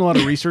 Yeah. Doing a lot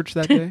of research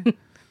that day.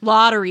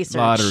 Lot of research.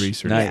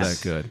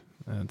 Nice. That good.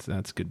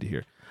 That's good to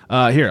hear.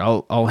 Here,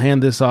 I'll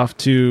hand this off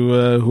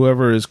to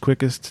whoever is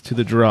quickest to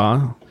the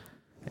draw,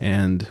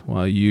 and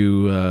while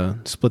you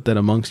split that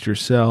amongst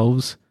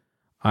yourselves,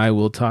 I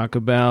will talk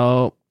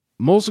about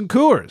Molson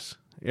Coors.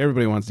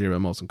 Everybody wants to hear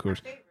about Molson Coors.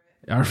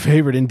 Our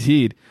favorite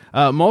indeed.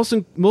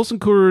 Molson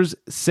Coors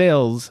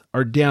sales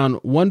are down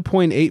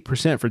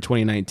 1.8% for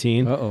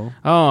 2019. Uh-oh.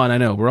 Oh, and I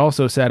know we're all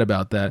so sad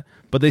about that,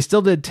 but they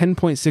still did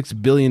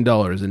 $10.6 billion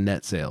in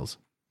net sales.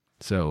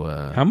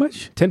 So how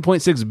much?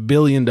 $10.6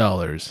 billion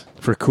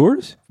For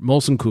Coors?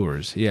 Molson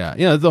Coors.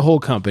 Yeah, the whole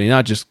company,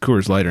 not just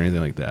Coors Light or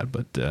anything like that.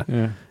 But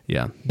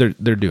yeah,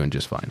 they're doing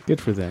just fine.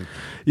 Good for them.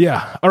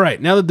 Yeah. All right.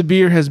 Now that the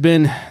beer has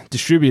been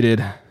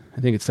distributed,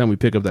 I think it's time we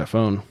pick up that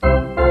phone.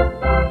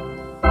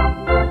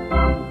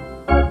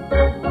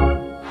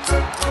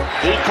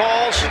 He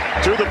calls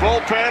to the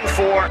bullpen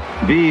for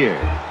beer.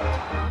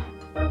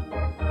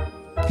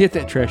 Hit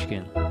that trash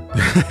can.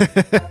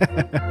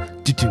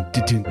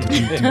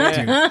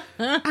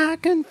 I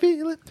can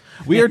feel it.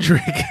 We are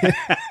drinking.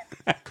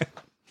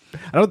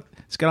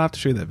 Scott, I'll have to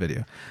show you that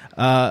video.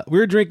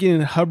 We're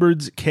drinking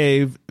Hubbard's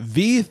Cave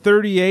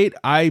V38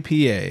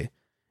 IPA.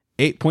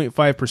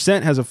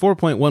 8.5%, has a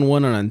 4.11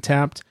 on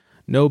Untapped.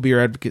 No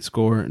beer advocate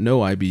score, no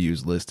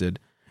IBUs listed.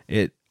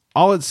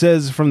 All it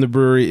says from the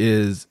brewery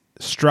is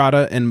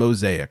Strata and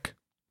Mosaic.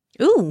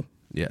 Ooh.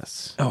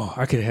 Yes. Oh,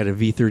 I could have had a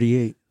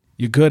V38.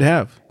 You could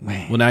have.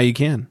 Man. Well, now you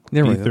can.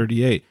 There we go.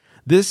 V38.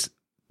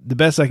 The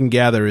best I can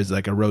gather is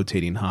like a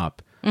rotating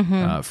hop,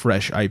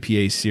 fresh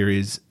IPA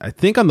series. I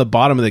think on the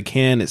bottom of the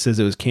can, it says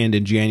it was canned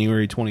in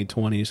January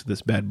 2020. So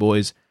this bad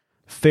boy's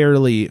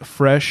fairly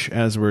fresh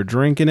as we're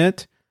drinking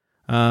it.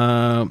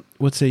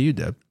 What say you,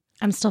 Deb?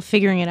 I'm still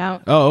figuring it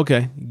out. Oh,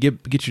 okay.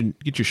 Get your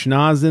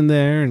schnoz in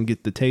there and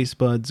get the taste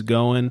buds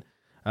going.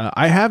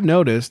 I have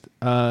noticed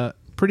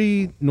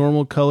pretty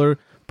normal color,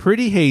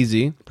 pretty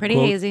hazy.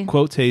 Hazy.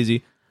 Quotes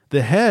hazy.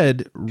 The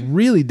head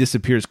really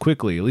disappears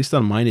quickly. At least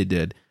on mine it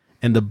did.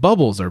 And the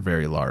bubbles are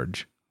very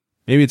large.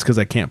 Maybe it's because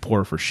I can't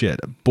pour for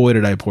shit. Boy,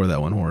 did I pour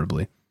that one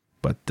horribly.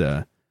 But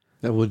that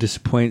will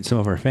disappoint some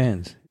of our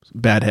fans.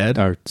 Bad head?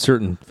 Our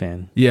certain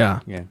fan. Yeah.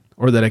 Yeah.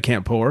 Or that I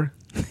can't pour?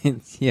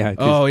 Yeah.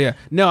 Oh, yeah.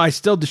 No, I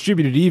still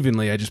distributed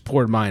evenly. I just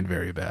poured mine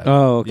very bad.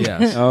 Oh, okay.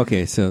 Yes.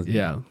 Okay, so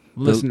yeah.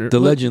 The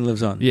legend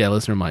lives on. Yeah,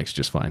 listener Mike's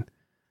just fine.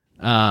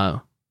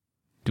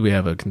 Do we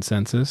have a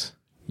consensus?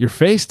 Your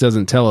face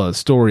doesn't tell a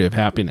story of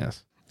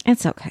happiness.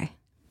 It's okay.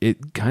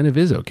 It kind of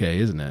is okay,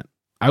 isn't it?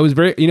 I was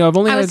very, I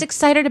was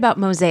excited about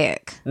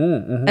Mosaic.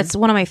 Mm-hmm. It's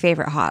one of my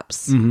favorite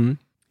hops. Mm-hmm.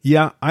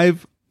 Yeah,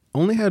 I've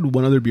only had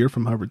one other beer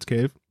from Hubbard's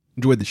Cave.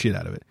 Enjoyed the shit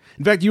out of it.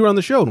 In fact, you were on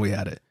the show when we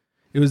had it.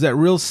 It was that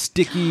real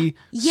sticky,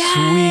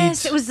 yes,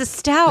 sweet. It was the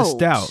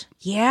stout.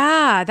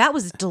 Yeah, that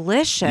was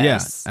delicious.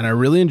 Yeah, and I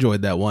really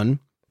enjoyed that one.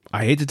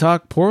 I hate to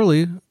talk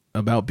poorly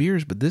about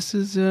beers, but this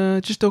is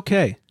just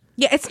okay.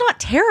 Yeah, it's not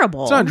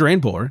terrible. It's not a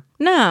drain pour.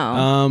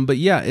 No. But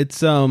yeah,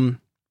 it's got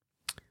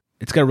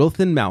a real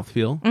thin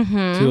mouthfeel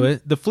to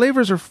it. The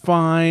flavors are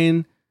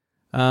fine.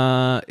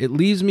 It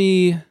leaves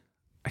me.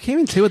 I can't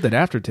even say what that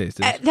aftertaste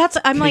is.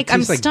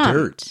 I'm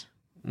stumped.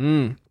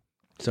 Dirt.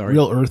 Sorry.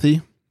 Real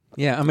earthy.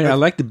 Yeah, I mean, I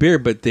like the beer,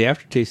 but the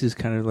aftertaste is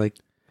kind of like,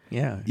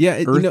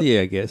 earthy,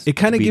 I guess. It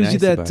kind of gives you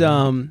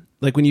that,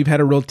 like when you've had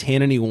a real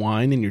tanniny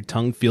wine and your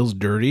tongue feels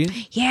dirty.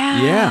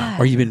 Yeah.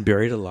 Or you've been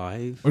buried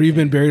alive. Or you've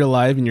been buried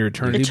alive in your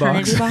eternity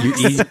box.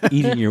 You're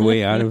eating your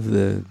way out of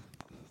the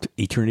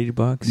eternity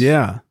box.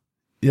 Yeah.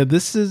 Yeah,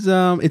 this is,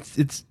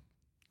 it's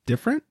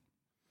different.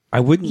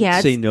 I wouldn't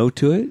say no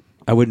to it.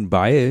 I wouldn't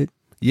buy it.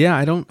 Yeah,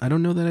 I don't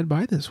know that I'd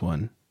buy this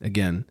one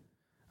again.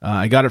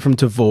 I got it from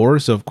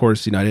Tavour, so of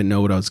course, I didn't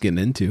know what I was getting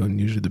into,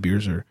 and usually the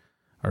beers are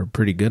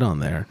pretty good on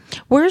there.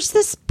 Where's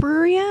this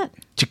brewery at?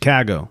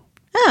 Chicago.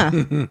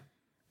 Oh.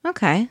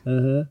 Okay.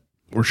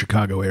 Or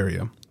Chicago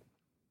area.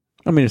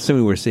 I mean, if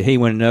somebody were to say, hey, you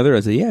want another?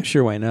 I'd say, yeah,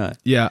 sure, why not?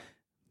 Yeah.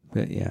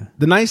 But yeah.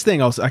 The nice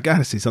thing, I got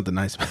to say something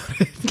nice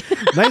about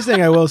it. Nice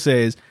thing I will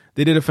say is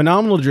they did a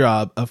phenomenal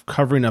job of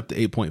covering up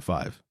the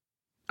 8.5.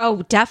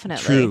 Oh,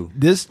 definitely. True.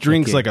 This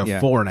drink's like a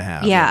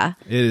 4.5. Yeah.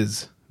 It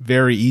is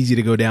very easy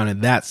to go down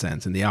in that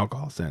sense, in the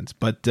alcohol sense.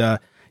 But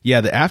yeah,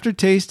 the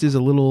aftertaste is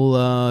a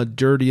little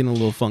dirty and a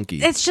little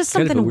funky. It's just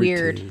something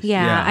weird.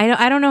 Yeah.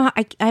 I don't know.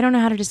 I don't know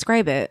how to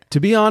describe it. To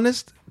be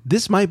honest,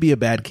 this might be a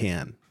bad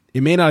can.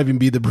 It may not even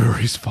be the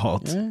brewery's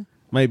fault.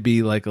 Might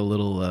be like a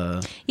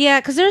little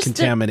because there's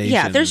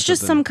contamination. There's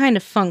just some kind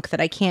of funk that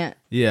I can't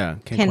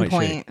pinpoint.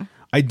 Quite shake.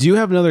 I do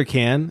have another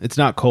can. It's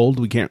not cold.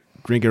 We can't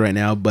drink it right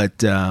now,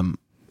 but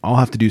I'll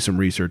have to do some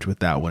research with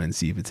that one and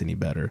see if it's any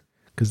better.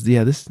 Because,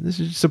 this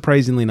is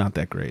surprisingly not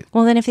that great.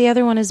 Well, then if the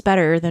other one is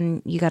better,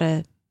 then you got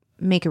to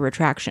make a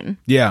retraction.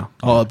 Yeah,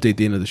 I'll update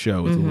the end of the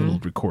show with a little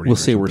recording. We'll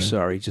say we're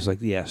sorry, just like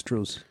the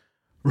Astros.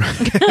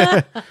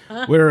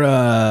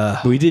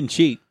 We didn't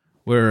cheat.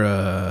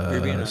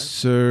 We're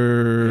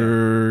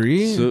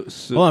sorry.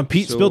 Hold on,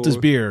 Pete spilt his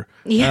beer.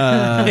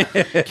 Yeah.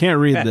 Can't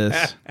read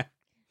this.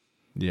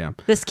 Yeah.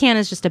 This can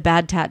is just a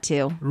bad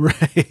tattoo.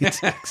 Right,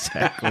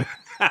 exactly.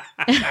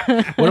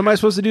 What am I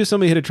supposed to do?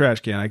 Somebody hit a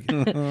trash can.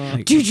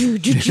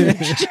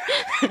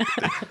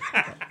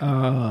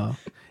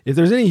 If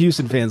there's any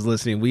Houston fans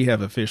listening, we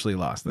have officially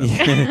lost them.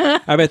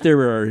 I bet they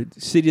were our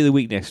City of the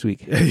Week next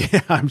week.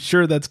 Yeah, I'm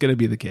sure that's going to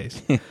be the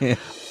case.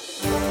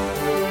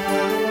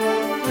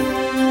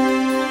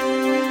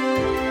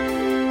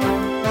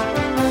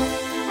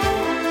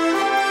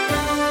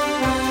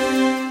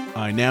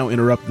 I now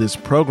interrupt this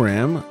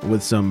program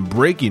with some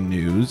breaking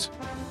news.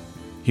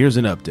 Here's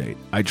an update.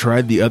 I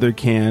tried the other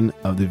can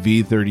of the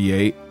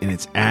V38, and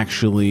it's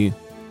actually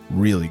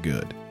really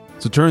good.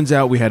 So it turns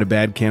out we had a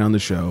bad can on the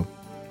show.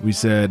 We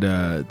said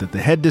that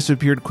the head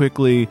disappeared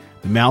quickly,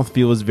 the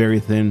mouthfeel was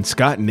very thin.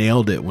 Scott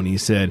nailed it when he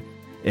said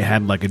it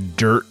had like a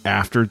dirt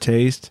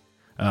aftertaste.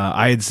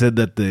 I had said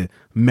that the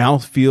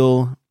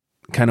mouthfeel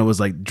kind of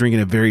was like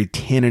drinking a very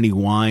tanniny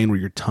wine where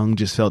your tongue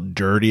just felt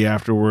dirty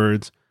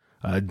afterwards.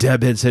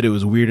 Deb had said it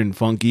was weird and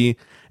funky.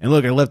 And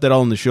look, I left that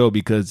all in the show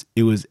because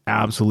it was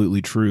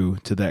absolutely true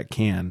to that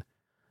can.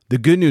 The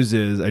good news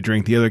is I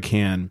drank the other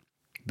can.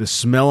 The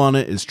smell on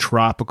it is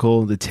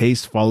tropical. The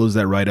taste follows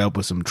that right up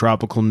with some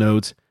tropical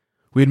notes.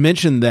 We had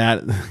mentioned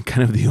that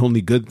kind of the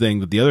only good thing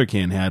that the other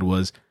can had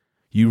was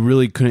you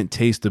really couldn't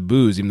taste the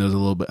booze, even though it was a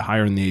little bit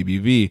higher in the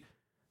ABV.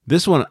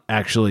 This one,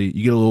 actually,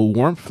 you get a little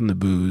warmth from the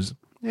booze.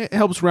 It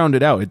helps round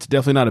it out. It's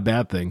definitely not a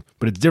bad thing,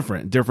 but it's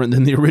different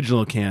than the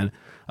original can.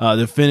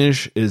 The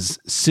finish is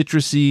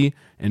citrusy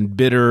and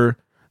bitter.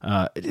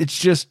 It's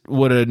just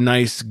what a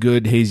nice,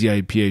 good hazy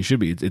IPA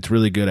should be. It's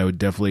really good. I would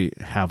definitely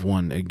have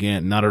one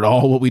again. Not at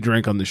all what we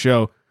drank on the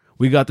show.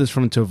 We got this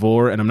from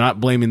Tavour, and I'm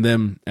not blaming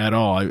them at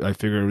all. I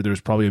figure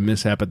there's probably a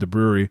mishap at the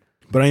brewery.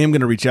 But I am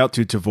going to reach out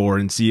to Tavour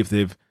and see if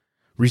they've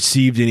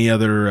received any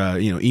other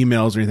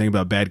emails or anything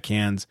about bad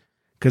cans.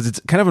 Because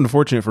it's kind of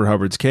unfortunate for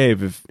Hubbard's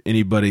Cave if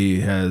anybody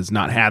has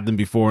not had them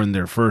before and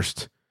their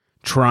first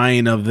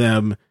trying of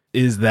them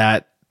is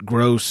that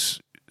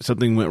gross,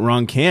 something went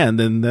wrong can,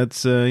 then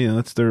that's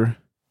that's their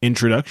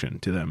introduction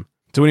to them.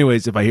 So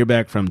anyways, if I hear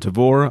back from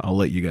Tavour, I'll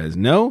let you guys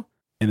know.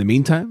 In the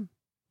meantime,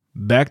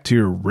 back to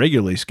your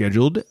regularly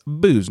scheduled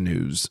booze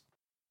news.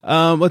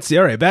 Let's see.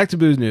 All right, back to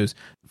booze news.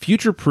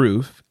 Future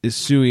Proof is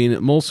suing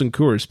Molson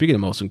Coors, speaking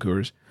of Molson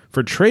Coors,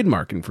 for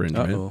trademark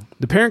infringement. Uh-oh.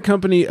 The parent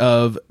company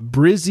of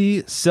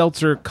Brizzy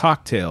Seltzer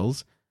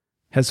Cocktails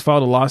has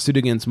filed a lawsuit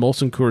against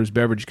Molson Coors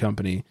Beverage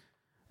Company,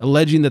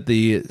 alleging that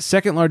the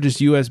second largest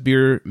U.S.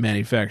 beer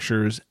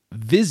manufacturers,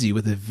 Vizzy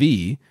with a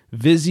V,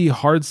 Vizzy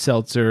Hard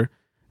Seltzer,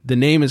 the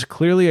name is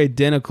clearly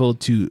identical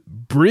to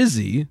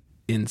Brizzy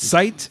in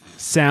sight,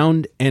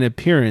 sound, and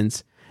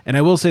appearance, and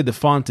I will say the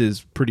font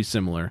is pretty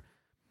similar.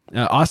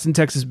 Austin,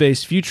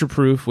 Texas-based Future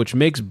Proof, which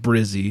makes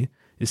Brizzy,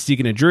 is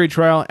seeking a jury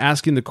trial,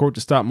 asking the court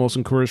to stop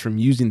Molson Coors from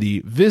using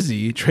the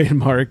Vizzy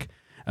trademark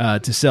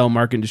to sell,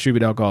 market, and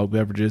distribute alcoholic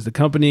beverages. The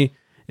company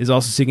is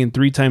also seeking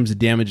 3 times the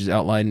damages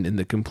outlined in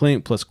the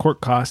complaint, plus court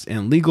costs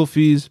and legal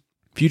fees.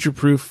 Future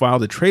Proof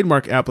filed a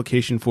trademark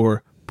application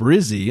for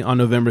Brizzy on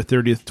November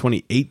 30th,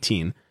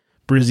 2018.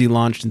 Brizzy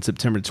launched in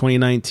September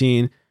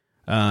 2019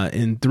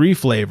 in 3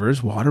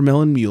 flavors: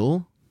 watermelon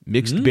mule,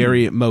 mixed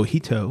berry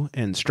mojito,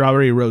 and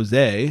strawberry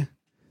rosé.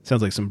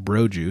 Sounds like some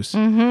bro juice.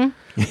 Mm-hmm.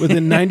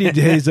 Within 90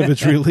 days of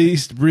its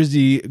release,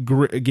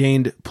 Brizzy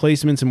gained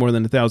placements in more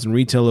than 1,000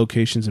 retail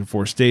locations in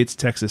 4 states: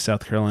 Texas,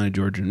 South Carolina,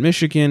 Georgia, and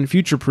Michigan.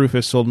 Future Proof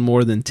has sold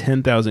more than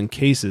 10,000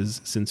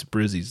 cases since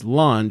Brizzy's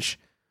launch.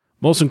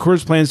 Molson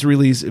Coors plans to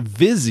release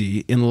Vizzy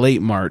in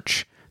late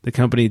March. The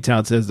company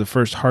touts as the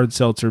first hard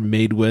seltzer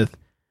made with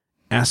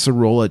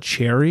acerola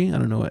cherry. I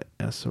don't know what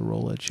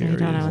acerola cherry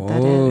is. I don't know what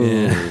that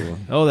is. Yeah.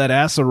 Oh, that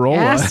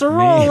acerola.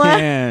 Acerola.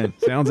 Man,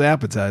 sounds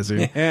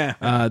appetizer. Yeah.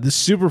 The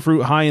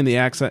superfruit high in the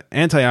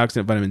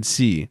antioxidant vitamin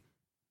C.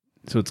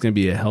 So it's going to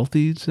be a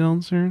healthy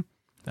seltzer.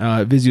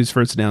 Vizzy was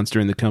first announced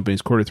during the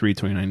company's Q3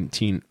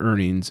 2019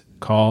 earnings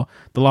call.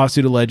 The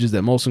lawsuit alleges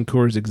that Molson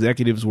Coors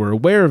executives were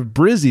aware of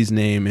Brizzy's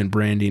name and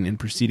branding and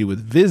proceeded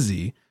with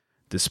Vizzy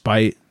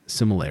despite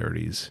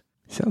similarities.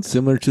 Sounds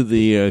similar to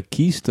the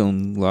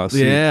Keystone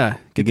lawsuit. Yeah,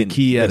 get the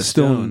key at a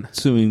stone.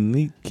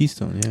 Suing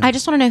Keystone, yeah. I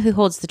just want to know who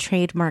holds the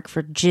trademark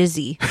for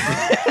Jizzy.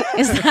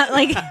 Is that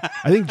like...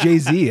 I think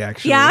Jay-Z,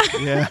 actually. Yeah?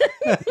 Yeah.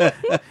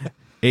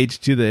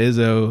 H to the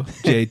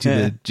Izzo, J to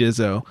the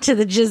Jizzo. To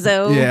the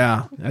Jizzo.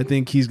 Yeah, I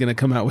think he's going to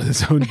come out with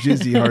his own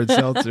Jizzy hard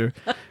seltzer.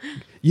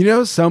 You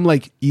know, some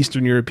like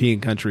Eastern European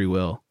country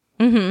will.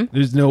 Mm-hmm.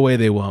 There's no way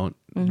they won't.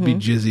 Mm-hmm. Be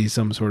Jizzy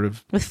some sort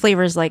of... With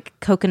flavors like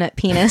coconut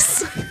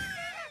penis.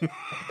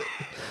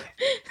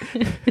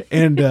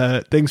 And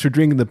thanks for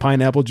drinking the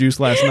pineapple juice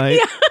last night.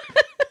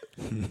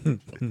 Yeah.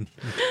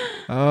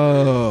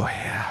 Oh,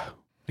 yeah.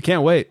 I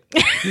can't wait.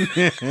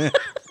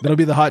 That'll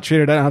be the hot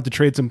trader. I don't have to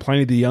trade some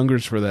Pliny the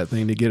Youngers for that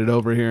thing to get it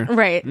over here.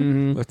 Right.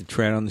 We'll have to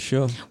try it on the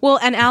show. Well,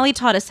 and Allie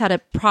taught us how to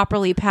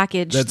properly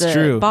package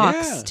the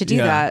box to do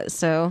that.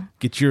 So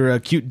get your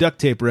cute duct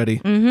tape ready.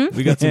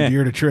 We got some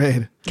beer to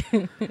trade.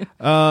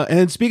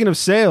 And speaking of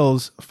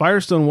sales,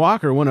 Firestone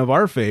Walker, one of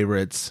our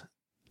favorites,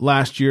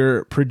 last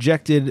year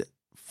projected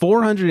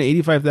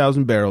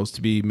 485,000 barrels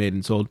to be made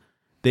and sold.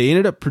 They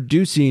ended up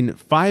producing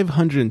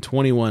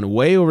 521,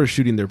 way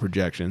overshooting their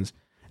projections.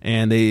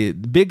 And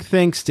big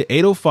thanks to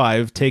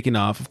 805 taking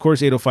off. Of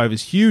course, 805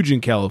 is huge in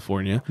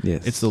California.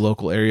 Yes. It's the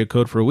local area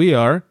code for where we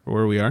are,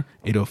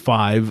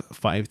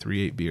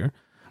 805-538 beer.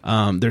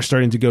 They're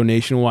starting to go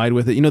nationwide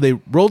with it. You know, they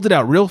rolled it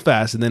out real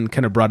fast and then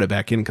kind of brought it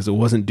back in because it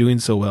wasn't doing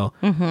so well,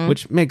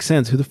 which makes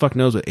sense. Who the fuck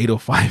knows what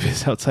 805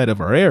 is outside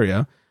of our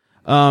area?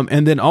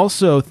 And then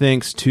also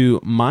thanks to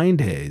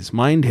Mind Haze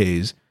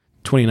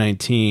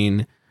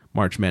 2019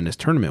 March Madness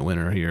tournament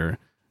winner here.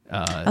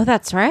 Oh,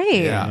 that's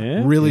right.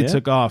 Yeah, really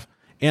took off.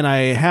 And I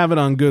have it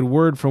on good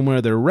word from one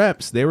of their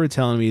reps. They were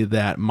telling me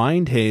that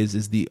Mind Haze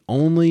is the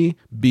only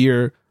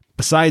beer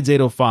besides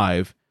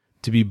 805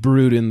 to be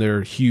brewed in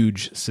their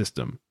huge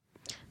system.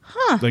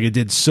 Huh. Like it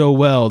did so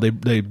well,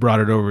 they brought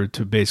it over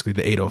to basically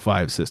the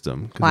 805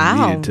 system. Wow.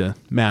 They needed to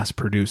mass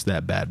produce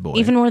that bad boy.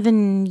 Even more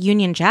than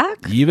Union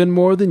Jack? Even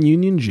more than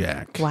Union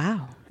Jack.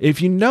 Wow.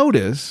 If you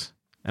notice,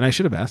 and I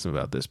should have asked him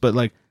about this, but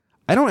like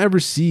I don't ever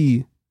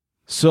see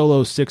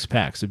solo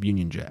 6-packs of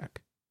Union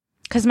Jack.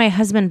 Because my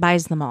husband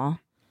buys them all.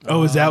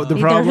 Oh, is that the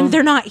problem?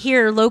 They're not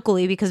here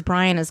locally because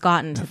Brian has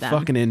gotten to them.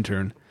 Fucking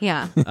intern.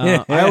 Yeah.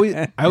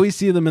 I always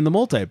see them in the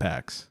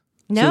multi-packs.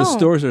 No. So the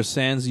stores are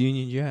Sans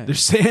Union Jack. They're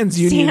Sans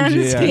Union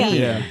Jack.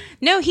 Yeah.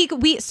 No,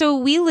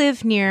 we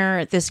live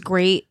near this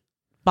great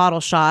bottle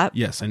shop.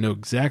 Yes, I know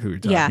exactly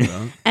what you're talking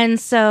about. And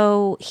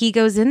so he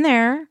goes in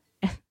there.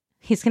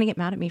 He's going to get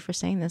mad at me for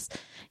saying this.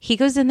 He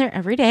goes in there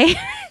every day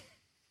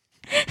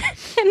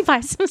and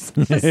buys a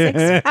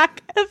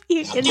 6-pack of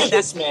Union Jack.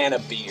 This man a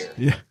beer.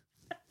 Yeah.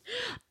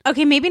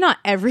 Okay, maybe not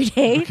every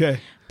day. Okay.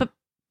 But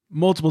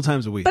multiple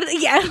times a week. But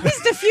yeah, at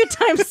least a few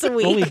times a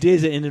week. Only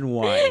days that end in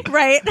Y.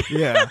 Right.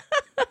 Yeah.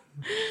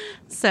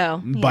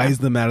 So buys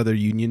them out of their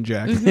Union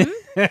Jack. Do you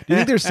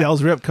think their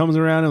sales rep comes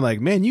around and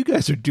like, man, you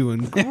guys are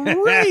doing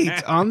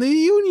great on the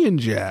Union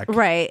Jack?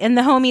 Right. And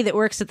the homie that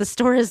works at the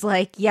store is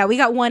like, yeah, we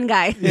got one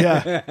guy.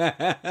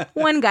 Yeah.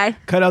 One guy.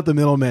 Cut out the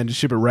middleman to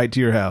ship it right to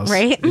your house.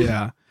 Right.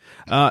 Yeah.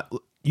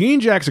 Union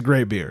Jack's a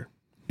great beer.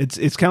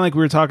 It's kind of like we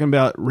were talking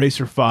about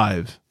Racer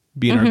 5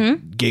 being our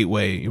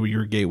gateway,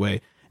 your gateway.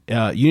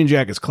 Union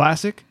Jack is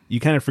classic. You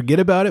kind of forget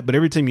about it, but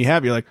every time you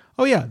have it, you're like,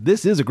 oh yeah,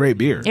 this is a great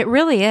beer. It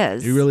really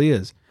is. It really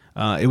is.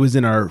 It was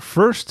in our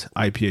first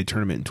IPA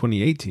tournament in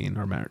 2018,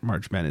 our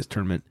March Madness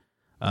tournament.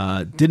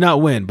 Did not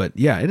win, but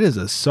yeah, it is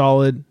a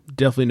solid,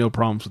 definitely no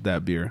problems with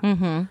that beer.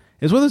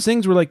 It's one of those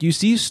things where like you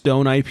see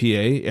Stone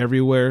IPA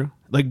everywhere,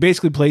 like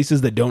basically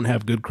places that don't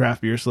have good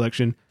craft beer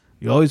selection.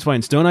 You always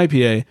find Stone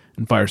IPA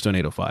and Firestone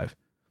 805.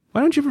 Why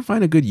don't you ever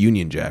find a good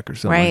Union Jack or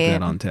something like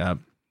that on tap?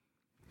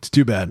 It's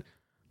too bad.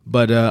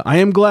 But I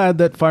am glad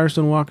that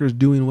Firestone Walker is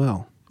doing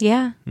well.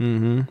 Yeah.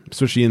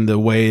 Especially in the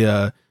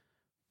way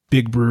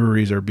big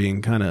breweries are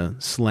being kind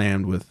of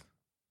slammed with,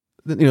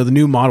 the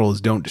new model is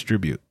don't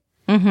distribute.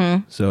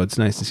 So it's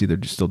nice to see they're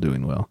just still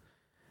doing well.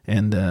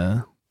 And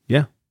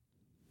yeah,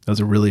 that was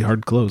a really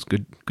hard close.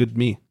 Good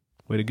me.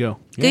 Way to go.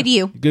 Good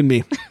you. Good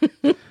me.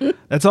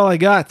 That's all I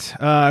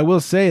got. I will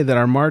say that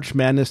our March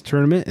Madness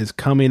tournament is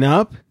coming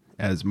up.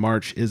 As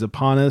March is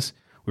upon us.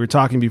 We were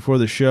talking before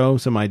the show,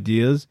 some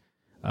ideas.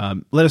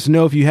 Let us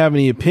know if you have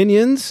any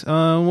opinions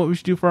on what we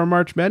should do for our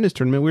March Madness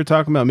tournament. We were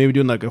talking about maybe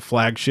doing like a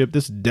flagship.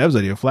 This is Dev's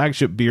idea, a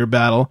flagship beer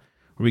battle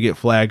where we get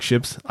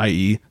flagships,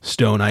 i.e.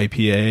 Stone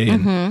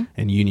IPA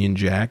and Union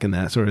Jack and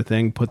that sort of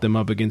thing. Put them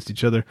up against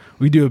each other.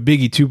 We do a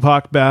Biggie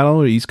Tupac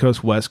battle or East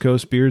Coast, West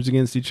Coast beers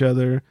against each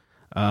other.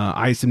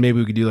 I said maybe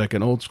we could do like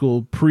an old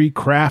school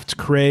pre-craft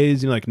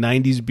craze, like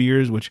 90s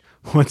beers, which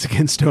once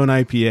again Stone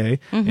IPA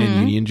and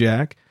Union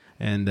Jack.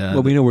 And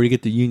well, we know where to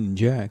get the Union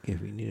Jack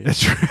if we need it.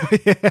 That's true.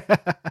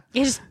 Yeah.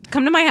 You just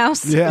come to my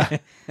house. Yeah.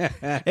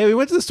 Hey, we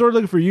went to the store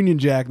looking for Union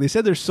Jack. They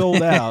said they're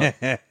sold out.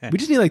 We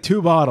just need like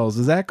 2 bottles.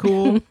 Is that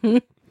cool?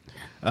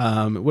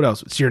 What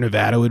else? Sierra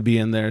Nevada would be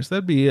in there, so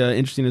that'd be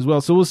interesting as well.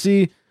 So we'll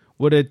see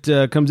what it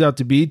comes out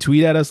to be.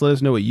 Tweet at us. Let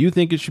us know what you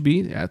think it should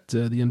be at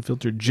the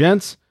Unfiltered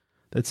Gents.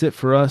 That's it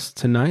for us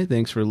tonight.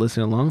 Thanks for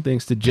listening along.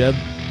 Thanks to Jeb.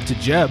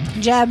 Jeb,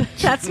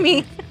 that's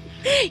me.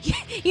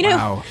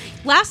 Wow.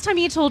 Last time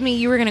you told me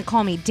you were going to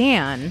call me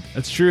Dan.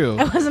 That's true.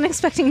 I wasn't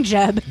expecting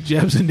Jeb.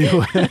 Jeb's a new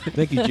one.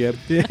 Thank you, Jeb.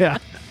 Yeah.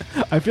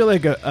 I feel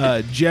like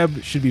a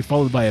Jeb should be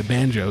followed by a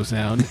banjo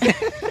sound.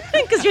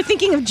 Because you're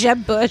thinking of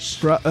Jeb Bush.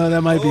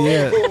 That might be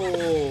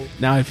it.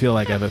 Now I feel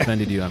like I've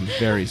offended you. I'm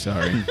very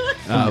sorry.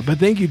 But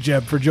thank you,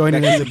 Jeb, for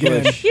joining us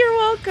again. You're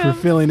welcome. For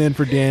filling in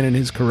for Dan and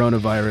his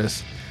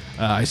coronavirus.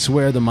 I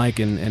swear the mic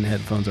and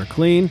headphones are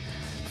clean.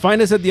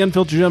 Find us at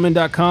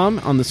theunfilteredgentleman.com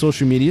on the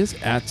social medias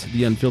at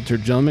The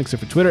Unfiltered Gentleman,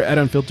 except for Twitter, at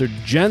Unfiltered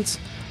Gents.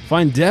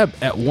 Find Deb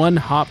at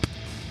 1hop,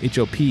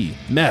 H-O-P,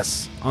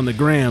 mess on the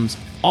grams,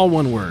 all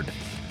one word.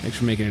 Thanks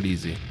for making it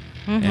easy.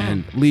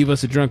 And leave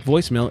us a drunk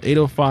voicemail,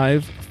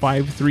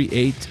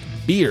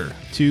 805-538-BEER,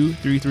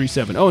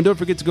 2337. Oh, and don't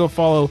forget to go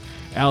follow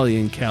Allie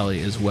and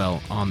Callie as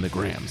well on the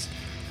grams.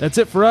 That's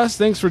it for us.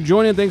 Thanks for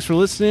joining. Thanks for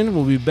listening.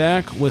 We'll be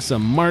back with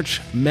some March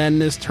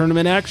Madness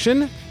tournament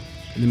action.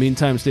 In the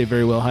meantime, stay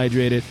very well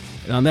hydrated.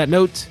 And on that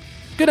note,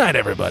 good night,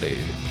 everybody.